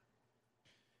Cena.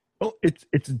 Well,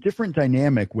 it's a different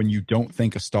dynamic when you don't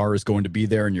think a star is going to be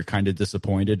there and you're kind of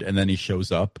disappointed, and then he shows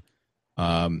up.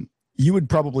 You would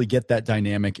probably get that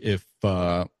dynamic if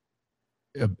a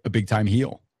big-time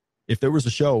heel. If there was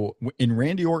a show in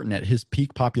Randy Orton at his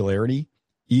peak popularity,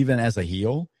 even as a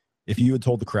heel, if you had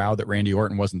told the crowd that Randy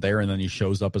Orton wasn't there and then he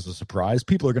shows up as a surprise,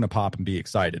 people are going to pop and be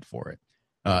excited for it.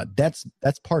 That's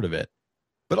part of it.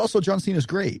 But also John Cena's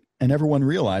great, and everyone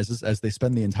realizes as they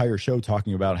spend the entire show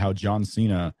talking about how John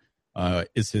Cena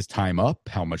is his time up,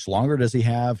 how much longer does he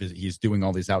have? He's doing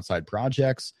all these outside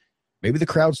projects. maybe the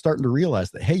crowd's starting to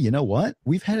realize that, hey, you know what?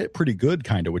 We've had it pretty good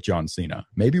kind of with John Cena.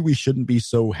 Maybe we shouldn't be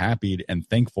so happy and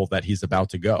thankful that he's about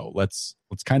to go. Let's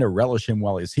kind of relish him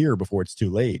while he's here before it's too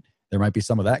late. There might be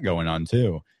some of that going on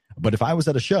too. But if I was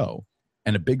at a show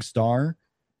and a big star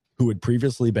who had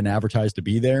previously been advertised to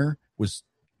be there was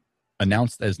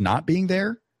announced as not being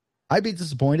there, I'd be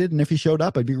disappointed. And if he showed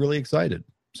up, I'd be really excited.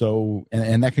 So,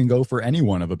 and that can go for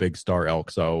anyone of a big star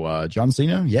ilk. So, John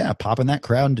Cena, yeah, popping that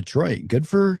crowd in Detroit. Good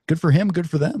for him. Good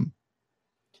for them.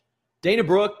 Dana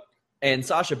Brooke and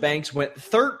Sasha Banks went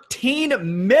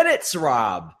 13 minutes,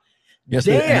 Rob. Yes,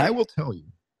 and I will tell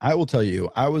you,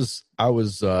 I was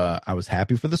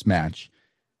happy for this match.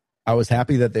 I was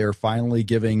happy that they're finally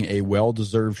giving a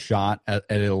well-deserved shot at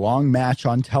a long match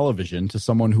on television to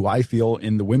someone who I feel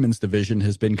in the women's division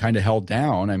has been kind of held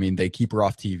down. I mean, they keep her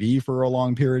off TV for a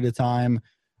long period of time.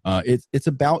 It's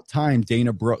about time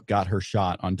Dana Brooke got her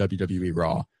shot on WWE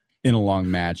Raw in a long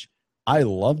match. I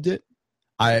loved it.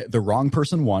 The wrong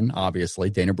person won, obviously.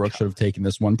 Dana Brooke should have taken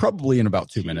this one probably in about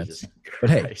 2 minutes.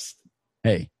 But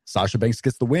hey, Sasha Banks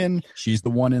gets the win. She's the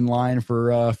one in line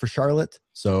for Charlotte.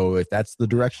 So if that's the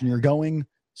direction you're going,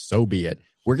 so be it.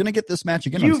 We're going to get this match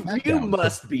again on SmackDown. You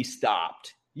must be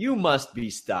stopped. You must be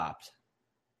stopped.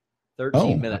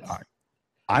 13 minutes.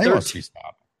 I must be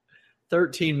stopped.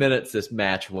 13 minutes this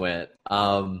match went.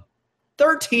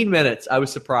 13 minutes. I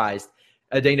was surprised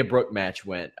a Dana Brooke match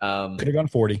went. Could have gone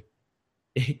 40.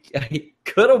 It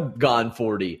could have gone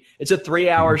 40. It's a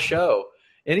 3-hour show.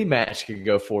 Any match could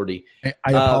go 40. I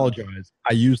apologize.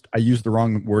 I used the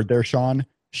wrong word there, Sean.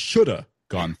 Shoulda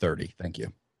gone 30. Thank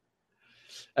you.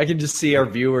 I can just see our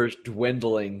viewers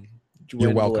dwindling.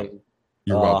 You're welcome.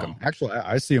 You're welcome. Actually,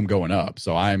 I see them going up.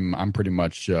 So I'm pretty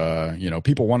much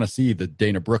people want to see the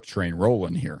Dana Brooke train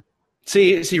rolling here.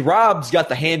 See, Rob's got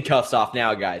the handcuffs off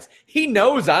now, guys. He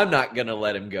knows I'm not going to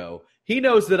let him go. He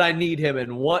knows that I need him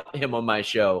and want him on my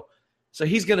show. So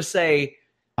he's going to say,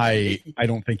 I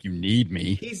don't think you need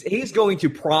me. He's going to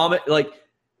promise, like,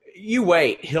 you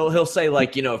wait. He'll say,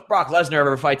 like, if Brock Lesnar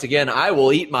ever fights again, I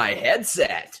will eat my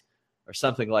headset or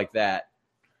something like that.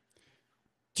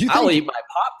 I'll eat my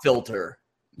pop filter.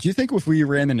 Do you think if we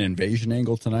ran an invasion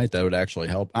angle tonight, that would actually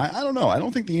help? I don't know. I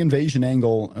don't think the invasion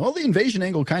angle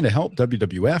kind of helped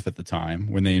WWF at the time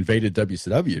when they invaded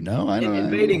WCW. No, I don't.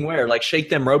 Invading where? Like Shake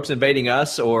Them Ropes invading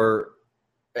us or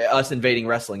us invading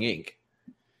Wrestling Inc.?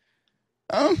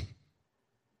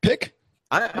 Pick.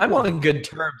 I'm on good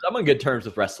terms. I'm on good terms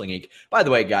with Wrestling Inc. By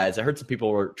the way, guys, I heard some people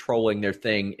were trolling their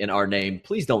thing in our name.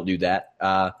 Please don't do that.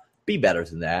 Be better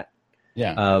than that.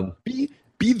 Yeah.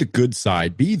 Be the good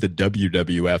side. Be the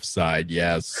WWF side.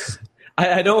 Yes.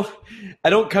 I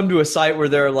don't come to a site where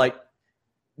there are like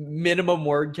minimum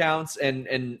word counts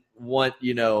and want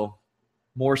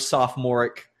more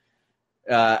sophomoric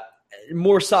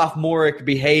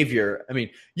behavior. I mean,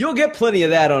 you'll get plenty of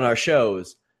that on our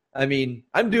shows. I mean,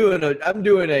 I'm doing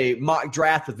a mock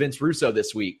draft with Vince Russo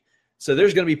this week, so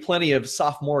there's going to be plenty of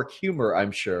sophomoric humor,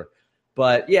 I'm sure.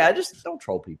 But yeah, just don't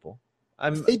troll people.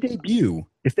 If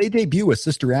they debut a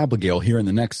Sister Abigail here in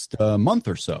the next month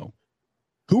or so,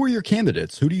 who are your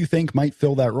candidates? Who do you think might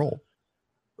fill that role?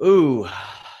 Ooh.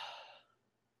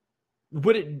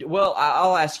 Well,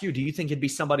 I'll ask you, do you think it'd be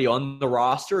somebody on the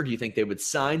roster, or do you think they would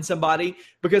sign somebody?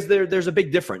 Because there's a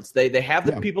big difference. They have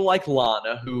the people like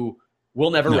Lana who will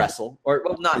never wrestle, or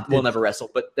will never wrestle,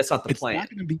 but that's not the plan.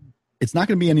 It's not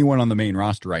going to be anyone on the main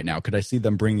roster right now. Could I see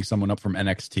them bringing someone up from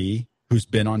NXT who's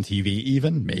been on TV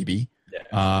even? Maybe.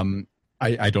 Yeah.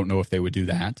 I don't know if they would do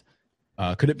that.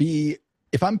 Could it be,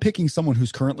 if I'm picking someone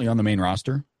who's currently on the main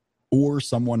roster or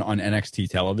someone on NXT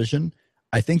television,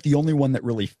 I think the only one that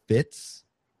really fits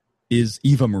is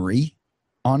Eva Marie,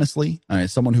 honestly.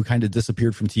 Someone who kind of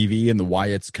disappeared from TV and the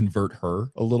Wyatts convert her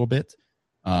a little bit.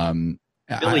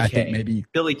 I think maybe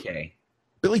Billie Kay.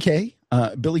 Billie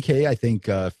Kay, I think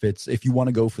fits. If you want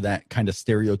to go for that kind of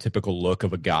stereotypical look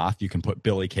of a goth, you can put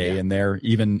Billie Kay in there.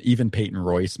 Even Peyton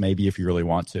Royce, maybe, if you really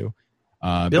want to.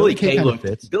 Billie Kay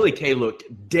looked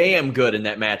damn good in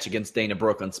that match against Dana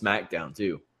Brooke on SmackDown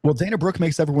too. Well, Dana Brooke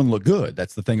makes everyone look good.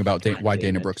 That's the thing about why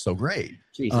Dana Brooke's so great.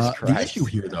 Jesus Christ. The issue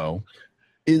here, though,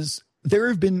 is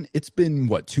it's been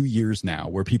 2 years now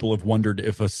where people have wondered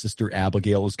if a Sister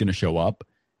Abigail is going to show up.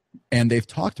 And they've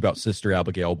talked about Sister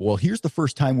Abigail. Well, here's the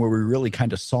first time where we really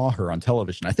kind of saw her on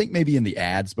television. I think maybe in the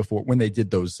ads before, when they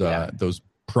did those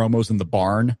promos in the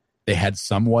barn, they had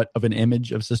somewhat of an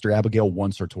image of Sister Abigail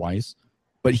once or twice.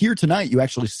 But here tonight, you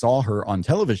actually saw her on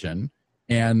television.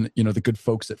 And, the good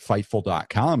folks at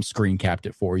Fightful.com screen capped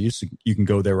it for you. So you can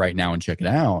go there right now and check it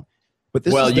out. But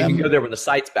you can go there when the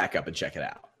site's back up and check it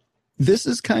out. This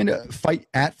is kind of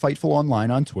Fightful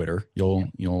Online on Twitter.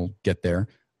 You'll get there.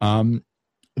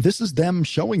 This is them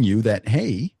showing you that,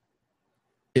 hey,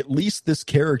 at least this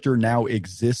character now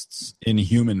exists in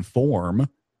human form.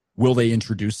 Will they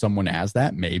introduce someone as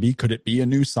that? Maybe. Could it be a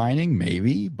new signing?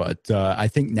 Maybe. But I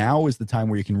think now is the time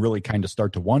where you can really kind of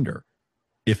start to wonder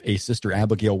if a Sister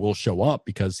Abigail will show up,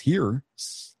 because here,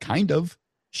 kind of,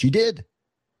 she did.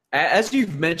 As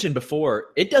you've mentioned before,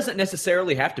 it doesn't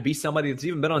necessarily have to be somebody that's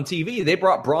even been on TV. They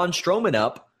brought Braun Strowman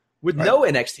up with no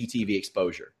NXT TV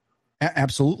exposure.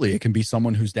 Absolutely. It can be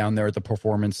someone who's down there at the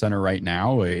Performance Center right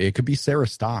now. It could be Sarah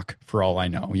Stock, for all I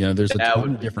know. There's a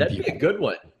ton of different people. That'd be a good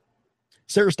one.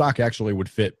 Sarah Stock actually would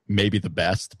fit maybe the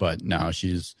best, but no,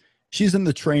 she's in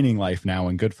the training life now,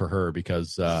 and good for her,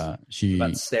 because she.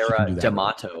 About Sarah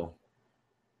D'Amato,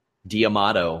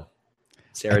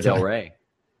 Sarah Del Rey.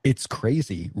 It's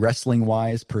crazy, wrestling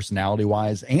wise, personality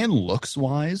wise, and looks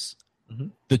wise. Mm-hmm.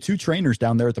 The two trainers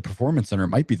down there at the Performance Center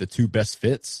might be the two best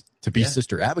fits to be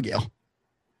Sister Abigail.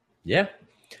 Yeah,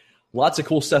 lots of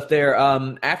cool stuff there.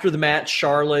 After the match,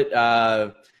 Charlotte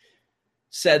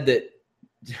said that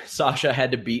Sasha had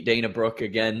to beat Dana Brooke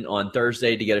again on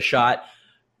Thursday to get a shot.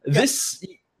 Yeah.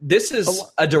 This is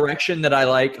a direction that I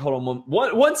like. Hold on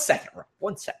one second, Rob.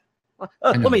 1 second.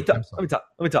 Let me talk.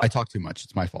 I talk too much.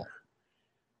 It's my fault.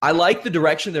 I like the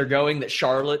direction they're going, that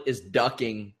Charlotte is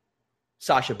ducking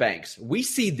Sasha Banks. We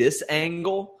see this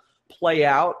angle play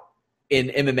out in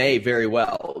MMA very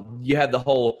well. You have the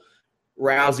whole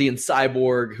Rousey and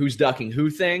Cyborg, who's ducking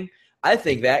who thing. I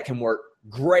think that can work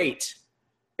great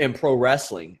in pro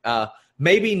wrestling.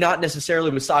 Maybe not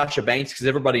necessarily with Sasha Banks, because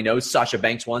everybody knows Sasha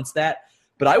Banks wants that.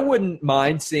 But I wouldn't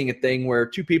mind seeing a thing where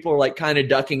two people are like kind of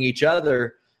ducking each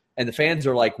other, and the fans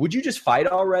are like, would you just fight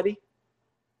already?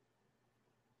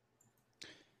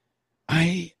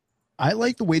 I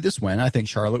like the way this went. I think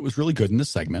Charlotte was really good in this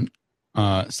segment.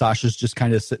 Sasha's just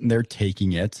kind of sitting there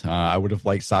taking it. I would have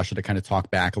liked Sasha to kind of talk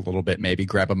back a little bit, maybe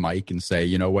grab a mic and say,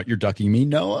 you know what, you're ducking me.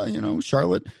 No,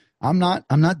 Charlotte, I'm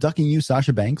not ducking you,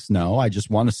 Sasha Banks. No, I just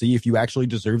want to see if you actually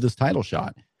deserve this title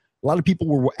shot. A lot of people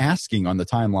were asking on the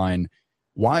timeline,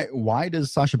 why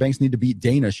does Sasha Banks need to beat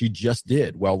Dana? She just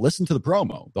did. Well, listen to the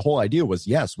promo. The whole idea was,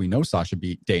 yes, we know Sasha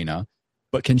beat Dana,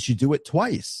 but can she do it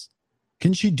twice?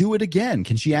 Can she do it again?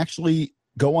 Can she actually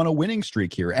go on a winning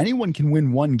streak here? Anyone can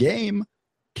win one game.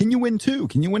 Can you win two?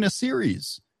 Can you win a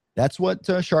series? That's what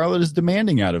Charlotte is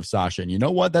demanding out of Sasha. And you know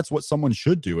what? That's what someone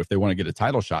should do if they want to get a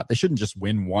title shot. They shouldn't just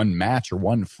win one match or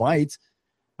one fight.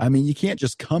 I mean, you can't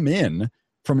just come in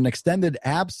from an extended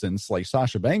absence like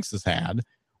Sasha Banks has had,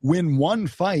 win one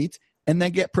fight, and then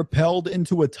get propelled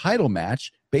into a title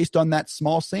match based on that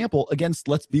small sample against,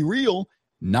 let's be real,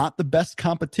 not the best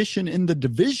competition in the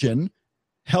division.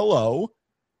 Hello.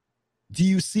 Do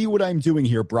you see what I'm doing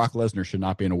here? Brock Lesnar should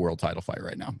not be in a world title fight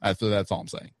right now. That's all I'm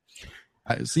saying.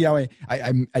 See how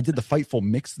I did the Fightful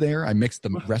mix there? I mixed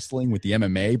the wrestling with the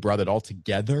MMA, brought it all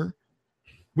together.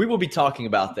 We will be talking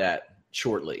about that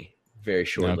shortly, very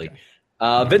shortly.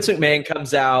 Okay. Vince McMahon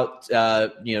comes out,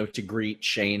 to greet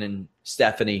Shane and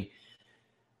Stephanie.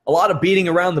 A lot of beating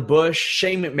around the bush.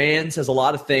 Shane McMahon says a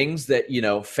lot of things that,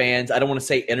 fans, I don't want to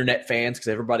say internet fans because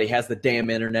everybody has the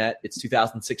damn internet. It's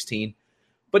 2016.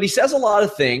 But he says a lot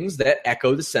of things that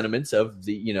echo the sentiments of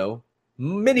the,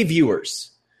 many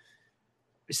viewers.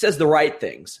 He says the right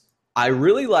things. I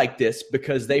really like this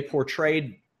because they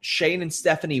portrayed Shane and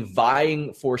Stephanie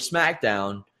vying for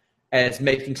SmackDown as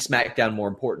making SmackDown more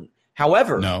important.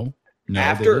 However, no,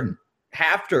 after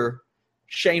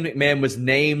Shane McMahon was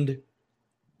named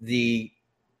the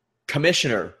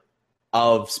commissioner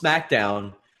of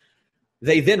SmackDown,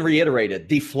 they then reiterated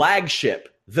the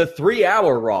flagship, the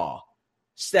 3-hour Raw.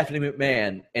 Stephanie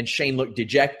McMahon and Shane looked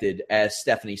dejected as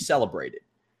Stephanie celebrated.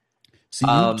 See,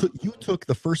 you took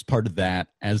the first part of that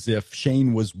as if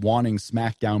Shane was wanting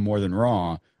SmackDown more than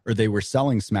Raw, or they were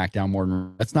selling SmackDown more than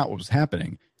Raw. That's not what was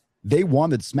happening. They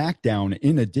wanted SmackDown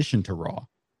in addition to Raw.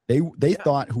 They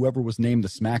thought whoever was named the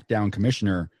SmackDown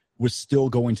commissioner was still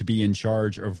going to be in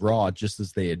charge of Raw just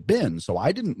as they had been. So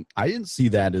I didn't see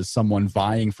that as someone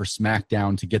vying for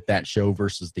SmackDown to get that show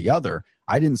versus the other.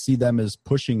 I didn't see them as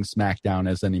pushing SmackDown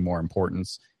as any more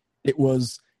importance. It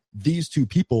was these two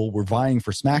people were vying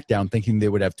for SmackDown thinking they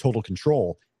would have total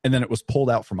control, and then it was pulled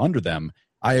out from under them.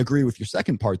 I agree with your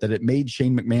second part that it made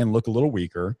Shane McMahon look a little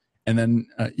weaker. And then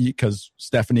because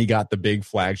Stephanie got the big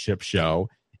flagship show,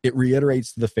 it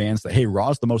reiterates to the fans that, hey,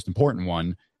 Raw's the most important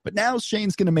one. But now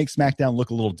Shane's going to make SmackDown look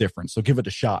a little different. So give it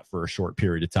a shot for a short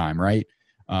period of time, right?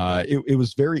 It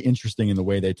was very interesting in the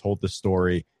way they told the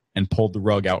story and pulled the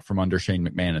rug out from under Shane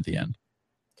McMahon at the end.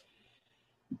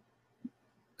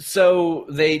 So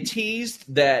they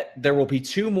teased that there will be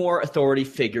 2 more authority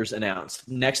figures announced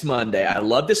next Monday. I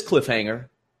love this cliffhanger.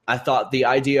 I thought the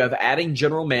idea of adding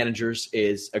general managers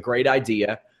is a great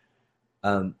idea.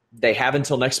 They have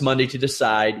until next Monday to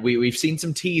decide. We've seen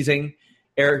some teasing.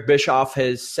 Eric Bischoff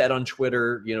has said on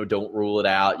Twitter, don't rule it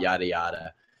out, yada,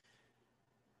 yada.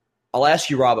 I'll ask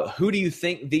you, Rob, who do you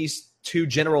think these 2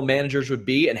 general managers would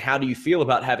be, and how do you feel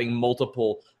about having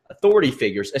multiple authority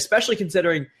figures, especially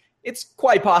considering it's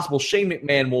quite possible Shane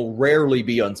McMahon will rarely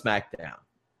be on SmackDown?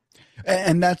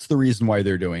 And that's the reason why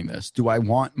they're doing this. Do I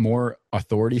want more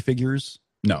authority figures?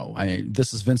 No.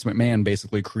 This is Vince McMahon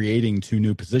basically creating 2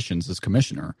 new positions as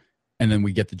commissioner, and then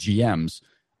we get the GMs.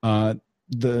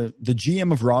 The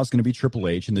GM of Raw is going to be Triple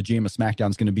H, and the GM of SmackDown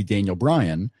is going to be Daniel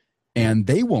Bryan, and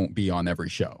they won't be on every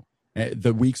show.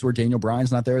 The weeks where Daniel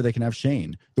Bryan's not there, they can have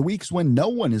Shane. The weeks when no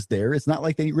one is there, it's not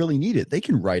like they really need it. They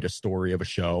can write a story of a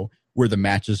show where the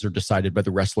matches are decided by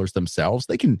the wrestlers themselves.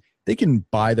 They can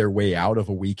buy their way out of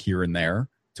a week here and there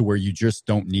to where you just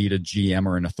don't need a GM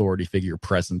or an authority figure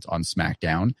present on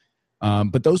SmackDown.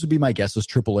 But those would be my guesses.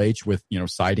 Triple H with,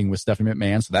 siding with Stephanie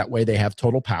McMahon. So that way they have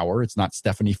total power. It's not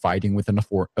Stephanie fighting with an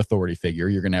authority figure.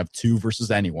 You're going to have 2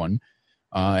 versus anyone.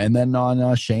 And then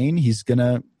on Shane, he's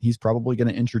probably going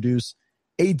to introduce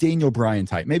a Daniel Bryan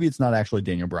type. Maybe it's not actually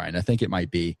Daniel Bryan. I think it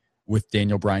might be, with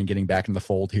Daniel Bryan getting back in the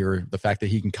fold here. The fact that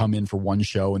he can come in for one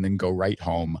show and then go right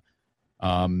home.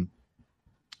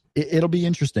 It'll be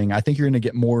interesting. I think you're going to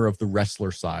get more of the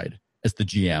wrestler side as the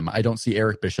GM. I don't see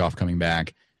Eric Bischoff coming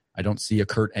back. I don't see a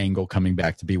Kurt Angle coming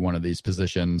back to be one of these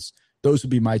positions. Those would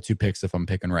be my 2 picks if I'm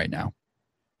picking right now.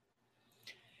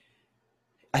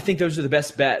 I think those are the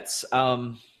best bets.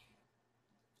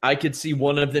 I could see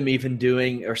one of them even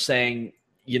doing or saying,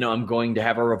 I'm going to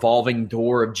have a revolving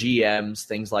door of GMs,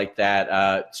 things like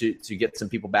that, to get some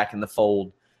people back in the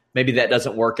fold. Maybe that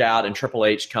doesn't work out and Triple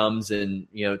H comes and,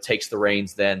 takes the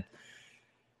reins then.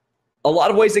 A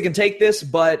lot of ways they can take this,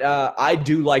 but I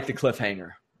do like the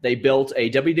cliffhanger. They built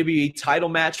a WWE title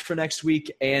match for next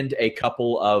week and a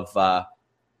couple of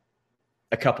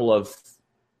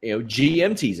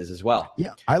GM teases as well.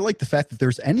 Yeah, I like the fact that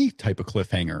there's any type of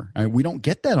cliffhanger. We don't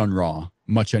get that on Raw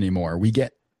much anymore. We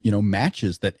get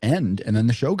matches that end and then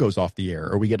the show goes off the air,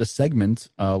 or we get a segment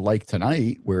like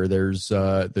tonight where there's 2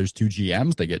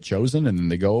 GMs, they get chosen and then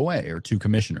they go away, or 2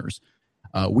 commissioners.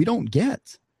 We don't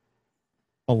get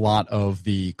a lot of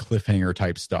the cliffhanger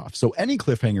type stuff. So any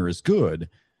cliffhanger is good.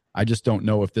 I just don't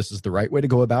know if this is the right way to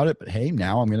go about it, but hey,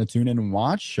 now I'm going to tune in and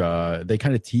watch. They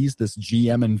kind of teased this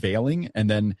GM unveiling, and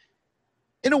then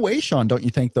in a way, Sean, don't you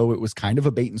think, though, it was kind of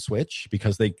a bait and switch,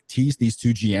 because they teased these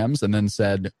 2 GMs and then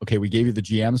said, okay, we gave you the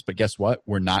GMs, but guess what?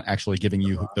 We're not actually giving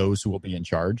you those who will be in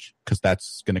charge, because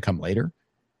that's going to come later.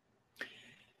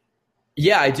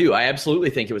 Yeah, I do. I absolutely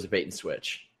think it was a bait and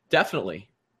switch. Definitely.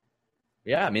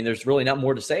 Yeah, there's really not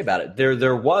more to say about it.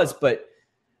 There was, but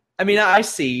I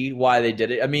see why they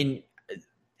did it.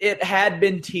 It had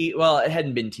been teased. Well, it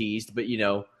hadn't been teased, but,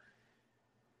 it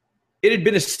had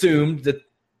been assumed that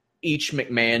each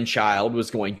McMahon child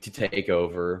was going to take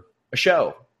over a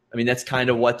show. That's kind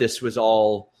of what this was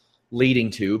all leading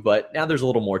to, but now there's a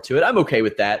little more to it. I'm okay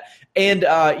with that. And,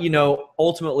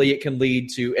 ultimately it can lead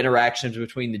to interactions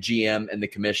between the GM and the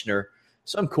commissioner.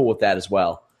 So I'm cool with that as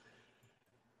well.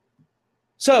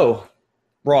 So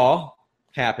Raw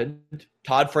happened.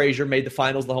 Todd Frazier made the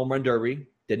finals of the Home Run Derby.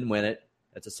 Didn't win it.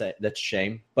 That's a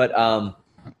shame. But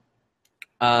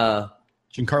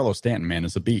Giancarlo Stanton, man,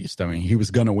 is a beast. He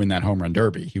was going to win that Home Run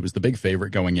Derby. He was the big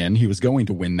favorite going in. He was going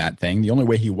to win that thing. The only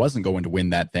way he wasn't going to win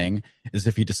that thing is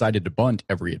if he decided to bunt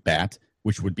every at bat,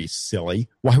 which would be silly.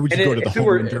 Why would you go to the Home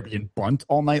Run Derby and bunt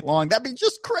all night long? That'd be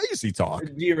just crazy talk.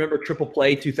 Do you remember Triple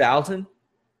Play 2000? Do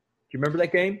you remember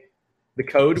that game? The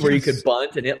code where you could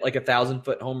bunt and hit like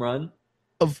 1,000-foot home run?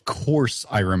 Of course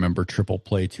I remember Triple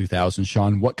Play 2000,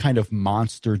 Sean. What kind of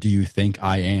monster do you think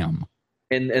I am?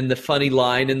 And the funny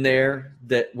line in there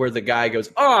where the guy goes,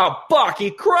 "Oh, Buck,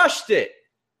 he crushed it,"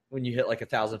 when you hit like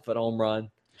 1,000-foot home run.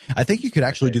 I think you could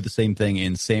actually do the same thing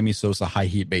in Sammy Sosa High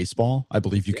Heat Baseball. I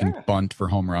believe you can bunt for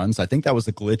home runs. I think that was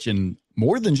a glitch in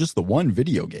more than just the one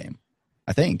video game.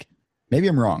 I think. Maybe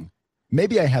I'm wrong.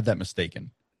 Maybe I have that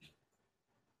mistaken.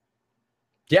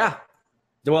 Yeah.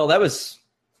 Well, that was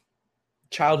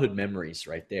childhood memories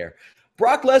right there.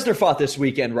 Brock Lesnar fought this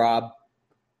weekend, Rob.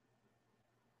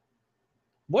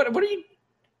 What are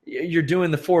you're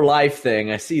doing the For Life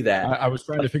thing. I see that. I was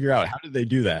trying to figure out, how did they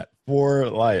do that? For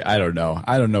Life. I don't know.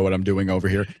 I don't know what I'm doing over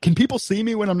here. Can people see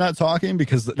me when I'm not talking?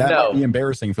 Because that might be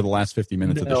embarrassing for the last 50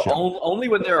 minutes of the show. Only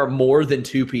when there are more than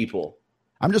 2 people.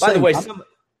 I'm just By saying, the way,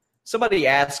 Somebody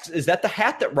asks, is that the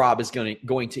hat that Rob is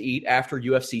going to eat after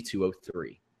UFC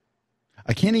 203?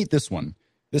 I can't eat this one.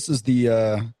 This is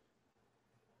the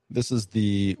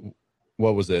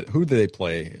what was it? Who did they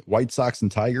play? White Sox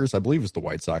and Tigers? I believe it's the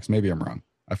White Sox. Maybe I'm wrong.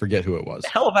 I forget who it was.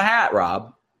 Hell of a hat,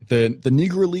 Rob. The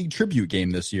Negro League tribute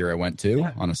game this year I went to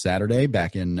on a Saturday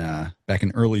back in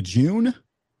early June.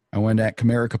 I went at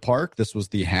Comerica Park. This was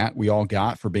the hat we all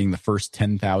got for being the first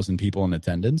 10,000 people in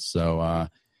attendance. So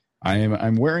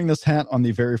I'm wearing this hat on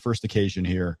the very first occasion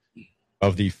here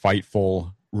of the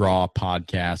Fightful Raw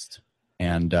podcast.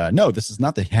 And no, this is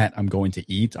not the hat I'm going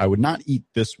to eat. I would not eat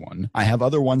this one. I have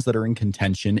other ones that are in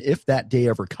contention if that day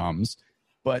ever comes.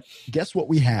 But guess what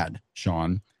we had,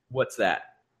 Sean? What's that?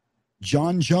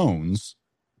 John Jones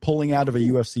pulling out of a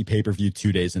UFC pay-per-view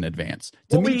 2 days in advance.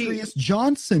 Well, Demetrius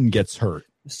Johnson gets hurt.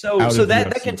 So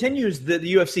that continues the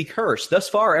UFC curse. Thus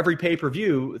far, every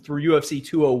pay-per-view through UFC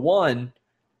 201,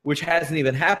 which hasn't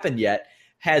even happened yet,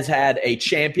 has had a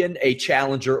champion, a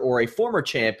challenger, or a former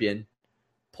champion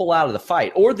pull out of the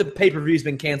fight. Or the pay-per-view's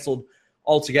been canceled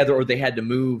altogether, or they had to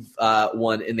move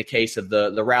one in the case of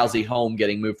the Rousey home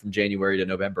getting moved from January to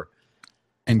November.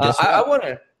 And guess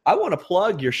what? I want to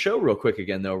plug your show real quick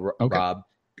again, though, okay. Rob.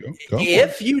 Go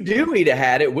if you do eat a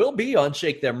hat, it will be on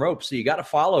Shake Them Ropes. So you got to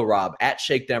follow Rob at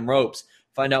Shake Them Ropes.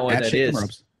 Find out what that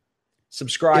is.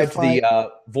 Subscribe to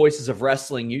the Voices of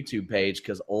Wrestling YouTube page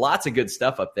because lots of good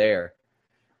stuff up there.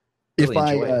 Really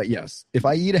if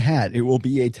I eat a hat, it will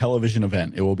be a television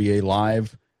event. It will be a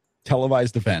live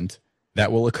televised event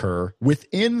that will occur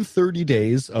within 30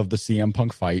 days of the CM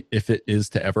Punk fight, if it is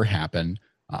to ever happen.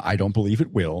 I don't believe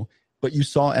it will. But you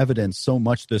saw evidence so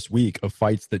much this week of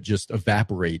fights that just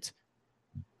evaporate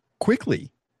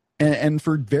quickly and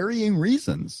for varying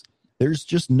reasons. There's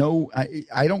just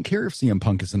I don't care if CM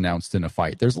Punk is announced in a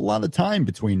fight. There's a lot of time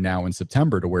between now and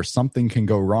September to where something can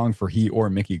go wrong for he or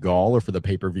Mickey Gall or for the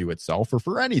pay-per-view itself or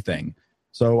for anything.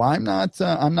 So I'm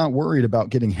not worried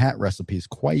about getting hat recipes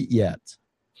quite yet.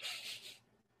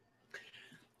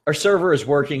 Our server is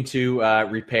working to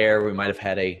repair. We might have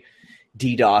had a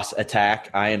DDoS attack,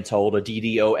 I am told, a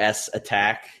DDoS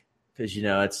attack,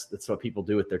 because, that's what people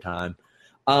do with their time.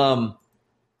 Brock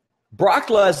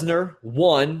Lesnar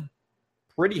won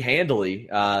pretty handily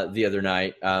the other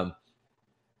night.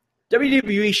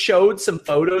 WWE showed some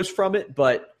photos from it,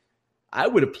 but I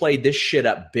would have played this shit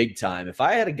up big time. If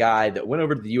I had a guy that went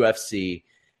over to the UFC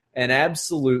and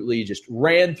absolutely just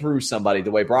ran through somebody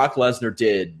the way Brock Lesnar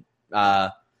did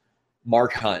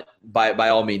Mark Hunt, by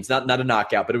all means, not a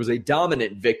knockout, but it was a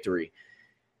dominant victory.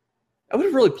 I would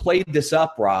have really played this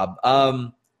up, Rob.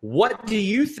 What do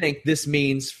you think this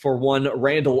means for one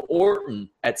Randall Orton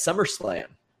at SummerSlam?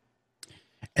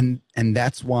 And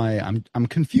that's why I'm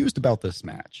confused about this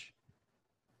match.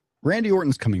 Randy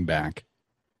Orton's coming back.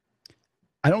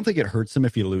 I don't think it hurts him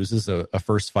if he loses a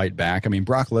first fight back. I mean,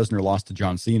 Brock Lesnar lost to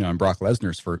John Cena on Brock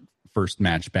Lesnar's first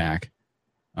match back.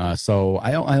 So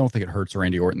I don't think it hurts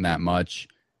Randy Orton that much.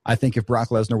 I think if Brock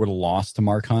Lesnar would have lost to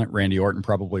Mark Hunt, Randy Orton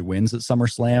probably wins at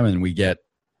SummerSlam, and we get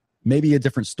maybe a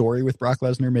different story with Brock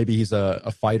Lesnar. Maybe he's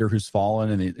a fighter who's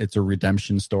fallen, and it's a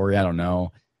redemption story. I don't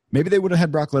know. Maybe they would have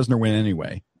had Brock Lesnar win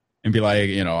anyway and be like,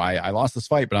 I lost this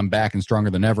fight, but I'm back and stronger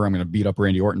than ever. I'm going to beat up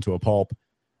Randy Orton to a pulp.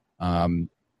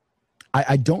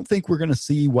 I don't think we're going to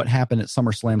see what happened at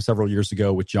SummerSlam several years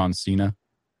ago with John Cena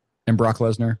and Brock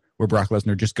Lesnar, where Brock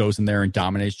Lesnar just goes in there and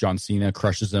dominates John Cena,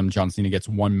 crushes him. John Cena gets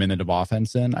 1 minute of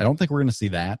offense in. I don't think we're going to see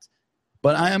that.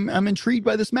 But I'm intrigued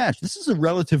by this match. This is a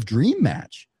relative dream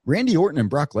match. Randy Orton and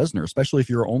Brock Lesnar, especially if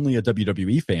you're only a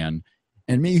WWE fan,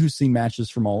 and me who's seen matches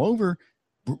from all over,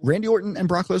 Randy Orton and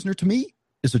Brock Lesnar, to me,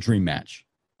 is a dream match.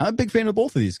 I'm a big fan of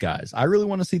both of these guys. I really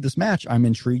want to see this match. I'm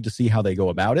intrigued to see how they go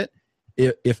about it.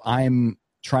 If I'm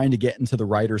trying to get into the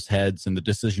writers' heads and the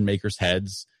decision makers'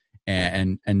 heads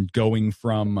and going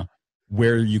from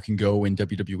where you can go in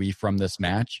WWE from this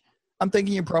match, I'm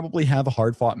thinking you probably have a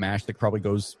hard-fought match that probably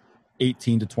goes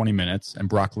 18 to 20 minutes, and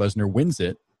Brock Lesnar wins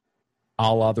it,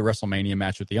 a la the WrestleMania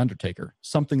match with The Undertaker.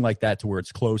 Something like that to where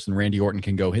it's close and Randy Orton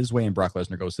can go his way and Brock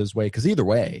Lesnar goes his way. Because either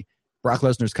way, Brock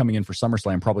Lesnar's coming in for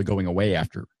SummerSlam, probably going away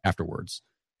afterwards.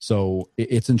 So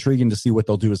it's intriguing to see what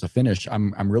they'll do as a finish.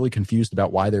 I'm really confused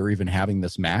about why they're even having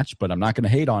this match, but I'm not going to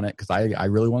hate on it because I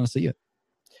really want to see it.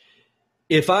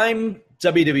 If I'm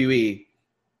WWE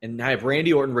and I have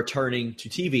Randy Orton returning to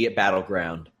TV at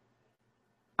Battleground,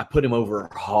 I put him over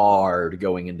hard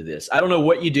going into this. I don't know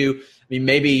what you do. I mean,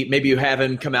 maybe you have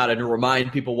him come out and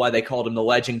remind people why they called him the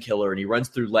Legend Killer and he runs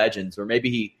through legends, or maybe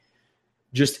he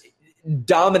just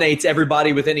dominates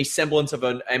everybody with any semblance of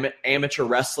an amateur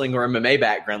wrestling or MMA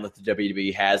background that the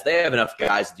WWE has. They have enough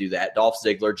guys to do that. Dolph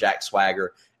Ziggler, Jack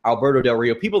Swagger, Alberto Del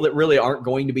Rio, people that really aren't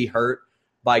going to be hurt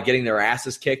by getting their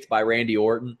asses kicked by Randy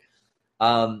Orton,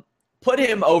 put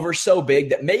him over so big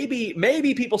that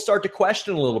maybe people start to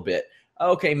question a little bit.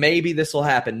 Okay, maybe this will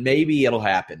happen. Maybe it'll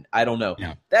happen. I don't know.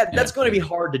 Yeah. That's going to be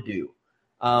hard to do.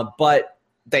 But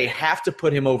they have to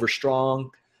put him over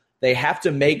strong. They have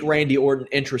to make Randy Orton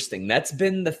interesting. That's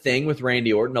been the thing with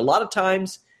Randy Orton. A lot of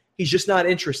times he's just not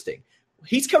interesting.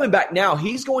 He's coming back now.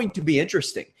 He's going to be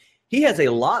interesting. He has a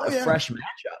lot of fresh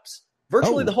matchups.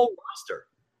 Virtually the whole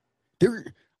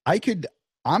roster.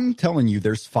 I'm telling you,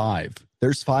 there's 5.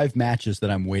 There's 5 matches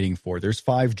that I'm waiting for. There's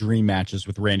 5 dream matches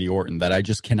with Randy Orton that I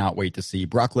just cannot wait to see.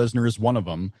 Brock Lesnar is one of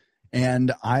them,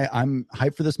 and I'm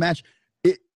hyped for this match.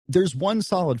 There's one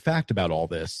solid fact about all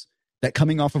this, that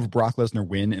coming off of a Brock Lesnar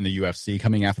win in the UFC,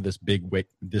 coming after this big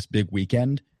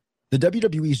weekend, the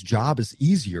WWE's job is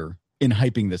easier in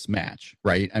hyping this match,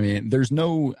 right? I mean,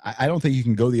 I don't think you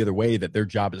can go the other way that their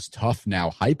job is tough now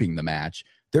hyping the match.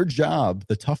 Their job,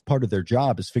 the tough part of their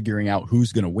job, is figuring out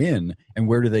who's going to win and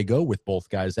where do they go with both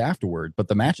guys afterward. But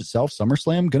the match itself,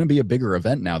 SummerSlam, going to be a bigger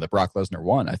event now that Brock Lesnar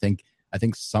won. I think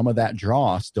some of that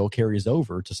draw still carries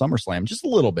over to SummerSlam, just a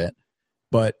little bit.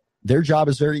 But their job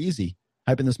is very easy,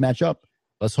 hyping this match up.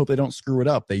 Let's hope they don't screw it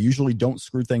up. They usually don't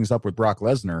screw things up with Brock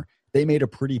Lesnar. They made a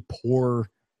pretty poor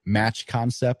match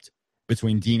concept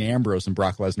between Dean Ambrose and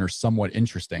Brock Lesnar somewhat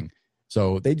interesting.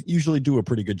 So they usually do a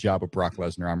pretty good job with Brock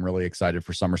Lesnar. I'm really excited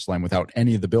for SummerSlam without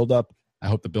any of the buildup. I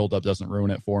hope the buildup doesn't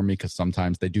ruin it for me, because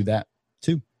sometimes they do that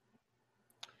too.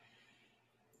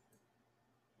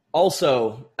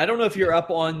 Also, I don't know if you're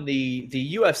up on the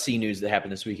UFC news that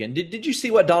happened this weekend. Did you see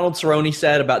what Donald Cerrone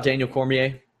said about Daniel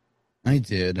Cormier? I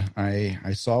did.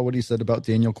 I saw what he said about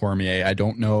Daniel Cormier. I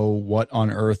don't know what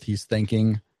on earth he's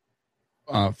thinking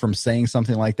from saying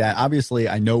something like that. Obviously,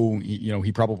 I know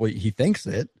he thinks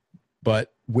it.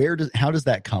 But how does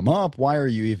that come up? Why are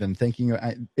you even thinking?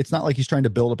 It's not like he's trying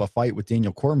to build up a fight with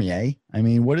Daniel Cormier. I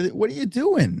mean, what are you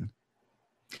doing?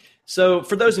 So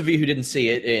for those of you who didn't see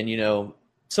it, and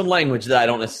some language that I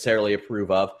don't necessarily approve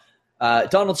of,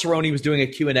 Donald Cerrone was doing a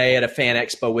Q&A at a fan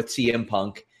expo with CM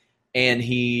Punk, and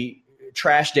he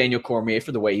trashed Daniel Cormier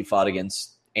for the way he fought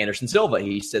against Anderson Silva.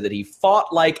 He said that he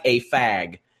fought like a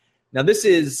fag. Now, this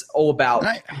is about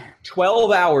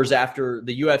 12 hours after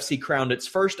the UFC crowned its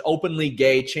first openly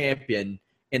gay champion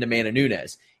in Amanda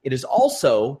Nunes. It is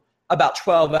also about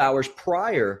 12 hours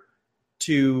prior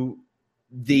to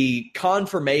the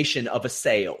confirmation of a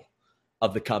sale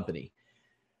of the company.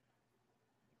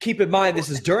 Keep in mind, this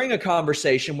is during a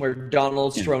conversation where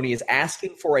Donald Cerrone is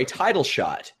asking for a title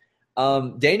shot.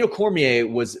 Daniel Cormier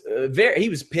was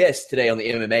pissed today on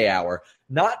the MMA Hour,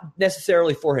 not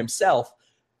necessarily for himself,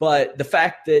 but the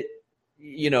fact that,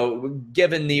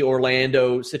 given the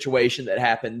Orlando situation that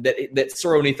happened, that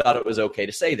Cerrone thought it was okay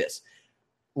to say this.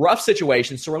 Rough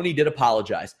situation. Cerrone did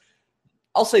apologize.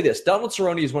 I'll say this. Donald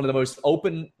Cerrone is one of the most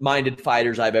open-minded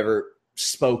fighters I've ever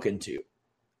spoken to.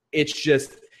 It's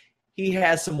just he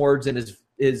has some words in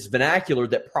his vernacular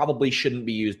that probably shouldn't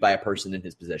be used by a person in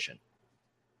his position.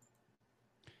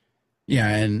 Yeah,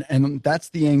 and that's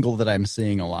the angle that I'm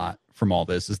seeing a lot from all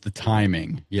this, is the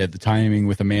timing. You had the timing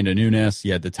with Amanda Nunes.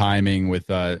 You had the timing with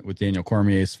Daniel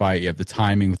Cormier's fight. You have the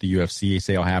timing with the UFC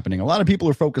sale happening. A lot of people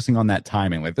are focusing on that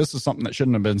timing. Like, this is something that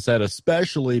shouldn't have been said,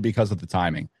 especially because of the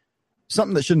timing.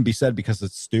 Something that shouldn't be said because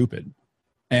it's stupid.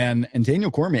 And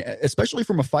Daniel Cormier, especially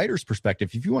from a fighter's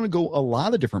perspective, if you want to go a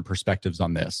lot of different perspectives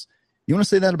on this, you want to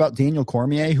say that about Daniel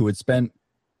Cormier, who had spent,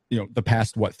 the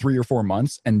past, 3 or 4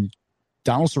 months, and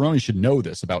Donald Cerrone should know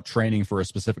this about training for a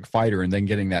specific fighter and then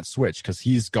getting that switch, because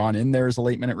he's gone in there as a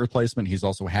late-minute replacement. He's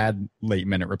also had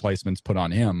late-minute replacements put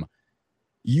on him.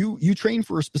 You train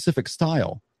for a specific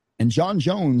style, and Jon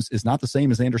Jones is not the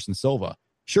same as Anderson Silva.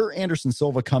 Sure, Anderson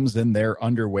Silva comes in there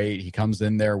underweight. He comes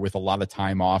in there with a lot of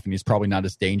time off, and he's probably not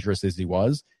as dangerous as he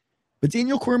was. But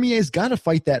Daniel Cormier's got to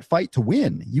fight that fight to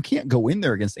win. You can't go in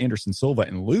there against Anderson Silva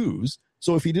and lose.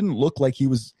 So if he didn't look like he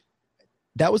was...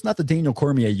 That was not the Daniel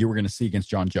Cormier you were going to see against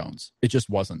Jon Jones. It just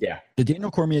wasn't. Yeah. The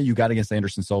Daniel Cormier you got against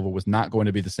Anderson Silva was not going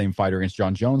to be the same fighter against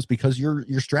Jon Jones, because your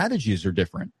strategies are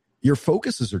different. Your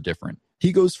focuses are different.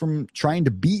 He goes from trying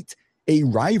to beat a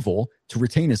rival to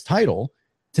retain his title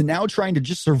to now trying to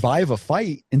just survive a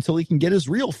fight until he can get his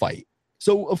real fight.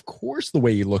 So, of course, the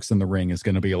way he looks in the ring is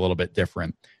going to be a little bit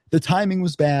different. The timing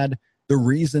was bad. The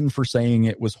reason for saying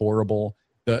it was horrible.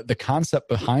 The concept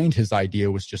behind his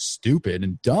idea was just stupid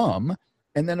and dumb.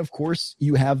 And then, of course,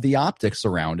 you have the optics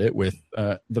around it with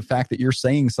the fact that you're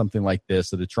saying something like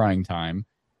this at a trying time.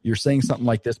 You're saying something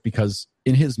like this because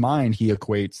in his mind, he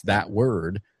equates that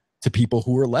word to people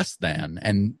who are less than,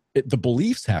 and the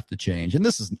beliefs have to change. And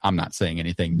I'm not saying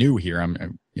anything new here.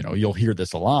 You'll hear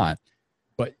this a lot,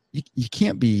 but you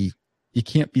can't be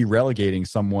relegating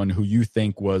someone who you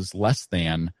think was less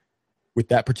than with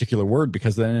that particular word,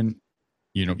 because then,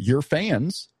 your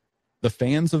fans, the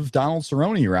fans of Donald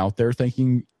Cerrone, are out there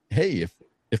thinking, hey,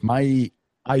 if my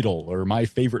idol or my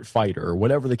favorite fighter or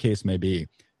whatever the case may be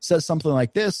says something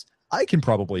like this, I can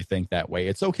probably think that way.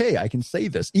 It's okay. I can say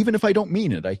this. Even if I don't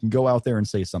mean it, I can go out there and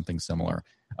say something similar.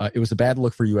 It was a bad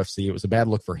look for UFC. It was a bad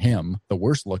look for him. The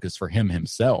worst look is for him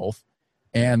himself.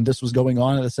 And this was going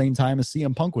on at the same time as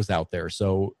CM Punk was out there.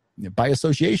 So by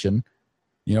association,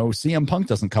 CM Punk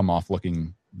doesn't come off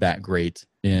looking that great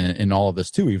in all of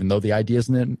this too, even though the idea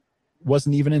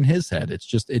wasn't even in his head. It's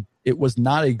just, it was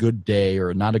not a good day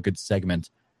or not a good segment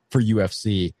for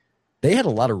UFC. They had a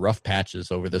lot of rough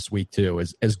patches over this week too.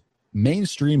 As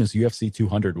mainstream as UFC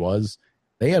 200 was,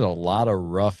 they had a lot of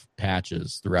rough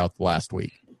patches throughout the last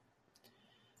week.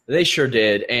 They sure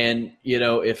did. And,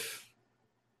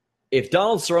 if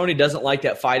Donald Cerrone doesn't like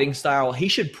that fighting style, he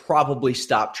should probably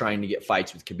stop trying to get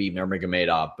fights with Khabib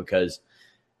Nurmagomedov, because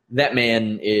that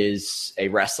man is a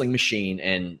wrestling machine,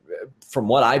 and from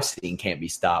what I've seen, can't be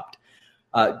stopped.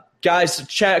 Guys,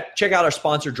 check out our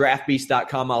sponsor,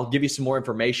 DraftBeast.com. I'll give you some more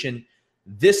information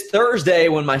this Thursday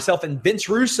when myself and Vince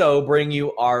Russo bring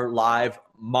you our live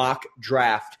mock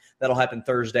draft. That'll happen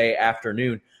Thursday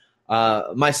afternoon.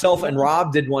 Myself and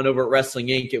Rob did one over at Wrestling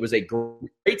Inc. It was a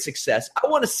great success. I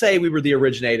want to say we were the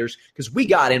originators because we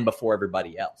got in before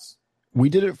everybody else. We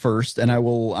did it first, and I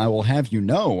will have you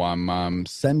know, I'm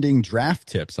sending draft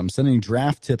tips. I'm sending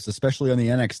draft tips, especially on the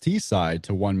NXT side,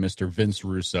 to one Mr. Vince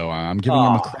Russo. I'm giving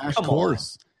him a crash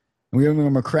course. We're giving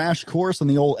him a crash course on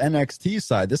the old NXT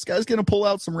side. This guy's going to pull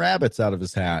out some rabbits out of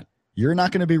his hat. You're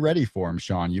not going to be ready for him,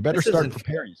 Sean. You better start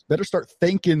preparing. You better start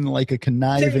thinking like a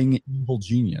conniving, evil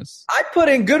genius. I put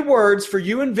in good words for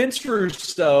you and Vince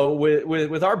Russo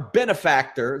with our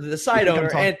benefactor, the site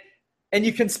owner, and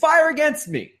you conspire against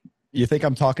me. You think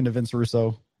I'm talking to Vince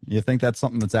Russo? You think that's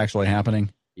something that's actually happening?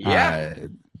 Yeah.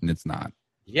 It's not.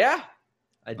 Yeah,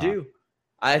 I do.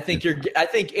 I think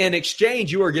in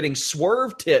exchange you are getting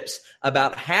swerve tips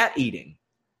about hat eating.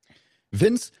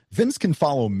 Vince can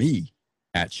follow me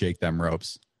at Shake Them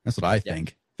Ropes. That's what I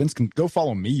think. Vince can go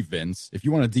follow me, Vince. If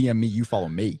you want to DM me, you follow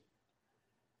me.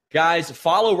 Guys,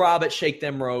 follow Rob at Shake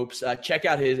Them Ropes. Check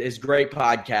out his great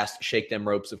podcast, Shake Them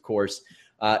Ropes, of course.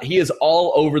 He is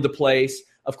all over the place.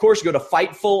 Of course, go to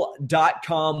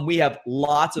Fightful.com. We have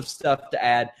lots of stuff to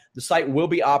add. The site will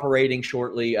be operating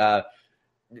shortly.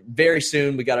 Very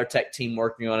soon, we got our tech team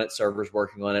working on it, servers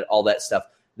working on it, all that stuff.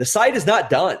 The site is not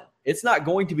done. It's not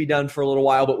going to be done for a little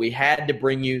while, but we had to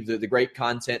bring you the great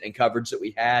content and coverage that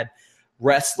we had.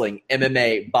 Wrestling,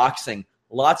 MMA, boxing,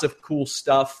 lots of cool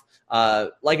stuff.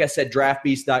 Like I said,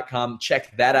 draftbeast.com.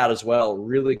 Check that out as well.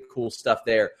 Really cool stuff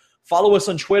there. Follow us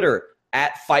on Twitter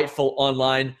at Fightful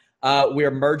Online. We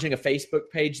are merging a Facebook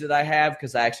page that I have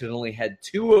because I accidentally had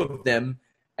two of them,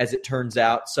 as it turns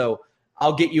out. So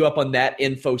I'll get you up on that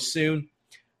info soon.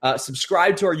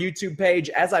 Subscribe to our YouTube page.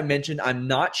 As I mentioned, I'm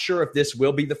not sure if this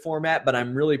will be the format, but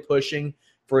I'm really pushing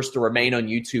for us to remain on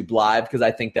YouTube Live because I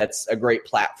think that's a great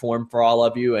platform for all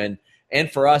of you and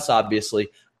for us, obviously.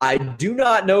 I do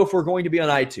not know if we're going to be on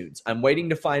iTunes. I'm waiting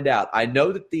to find out. I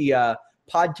know that the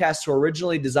podcasts were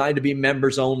originally designed to be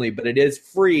members only, but it is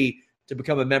free to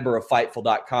become a member of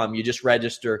Fightful.com. You just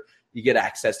register. You get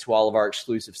access to all of our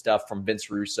exclusive stuff from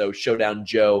Vince Russo, Showdown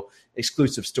Joe,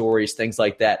 exclusive stories, things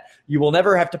like that. You will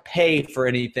never have to pay for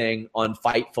anything on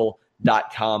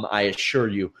Fightful.com, I assure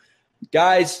you.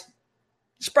 Guys,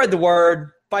 spread the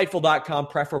word. Fightful.com,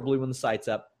 preferably when the site's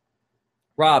up.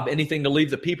 Rob, anything to leave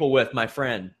the people with, my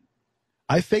friend?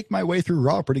 I faked my way through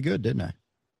Raw pretty good, didn't I?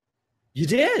 You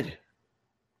did.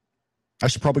 I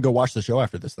should probably go watch the show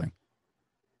after this thing.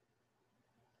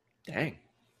 Dang.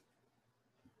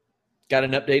 Got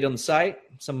an update on the site.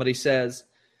 Somebody says,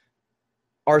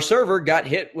 our server got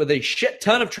hit with a shit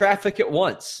ton of traffic at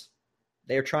once.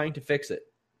 They are trying to fix it.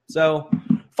 So,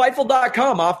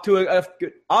 Fightful.com off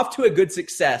to a good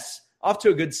success. Off to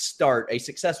a good start. A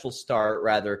successful start,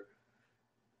 rather,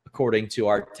 according to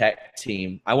our tech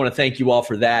team. I want to thank you all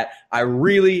for that. I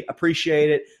really appreciate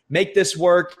it. Make this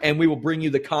work, and we will bring you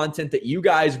the content that you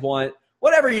guys want.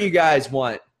 Whatever you guys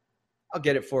want, I'll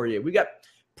get it for you. We got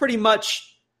pretty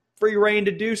much free reign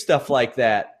to do stuff like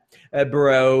that.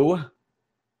 Bro,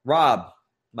 Rob,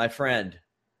 my friend,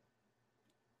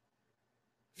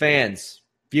 fans,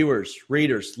 viewers,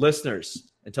 readers,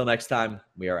 listeners, until next time,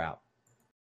 we are out.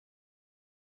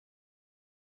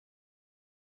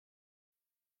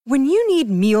 When you need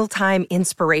mealtime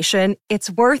inspiration, it's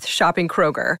worth shopping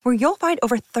Kroger, where you'll find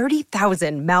over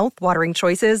 30,000 mouth-watering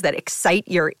choices that excite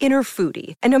your inner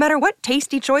foodie. And no matter what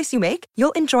tasty choice you make,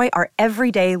 you'll enjoy our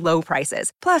everyday low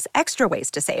prices, plus extra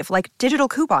ways to save, like digital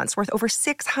coupons worth over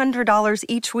 $600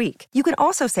 each week. You can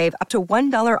also save up to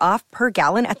 $1 off per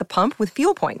gallon at the pump with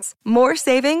fuel points. More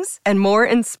savings and more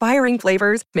inspiring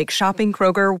flavors make shopping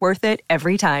Kroger worth it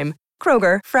every time.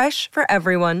 Kroger, fresh for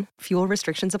everyone. Fuel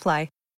restrictions apply.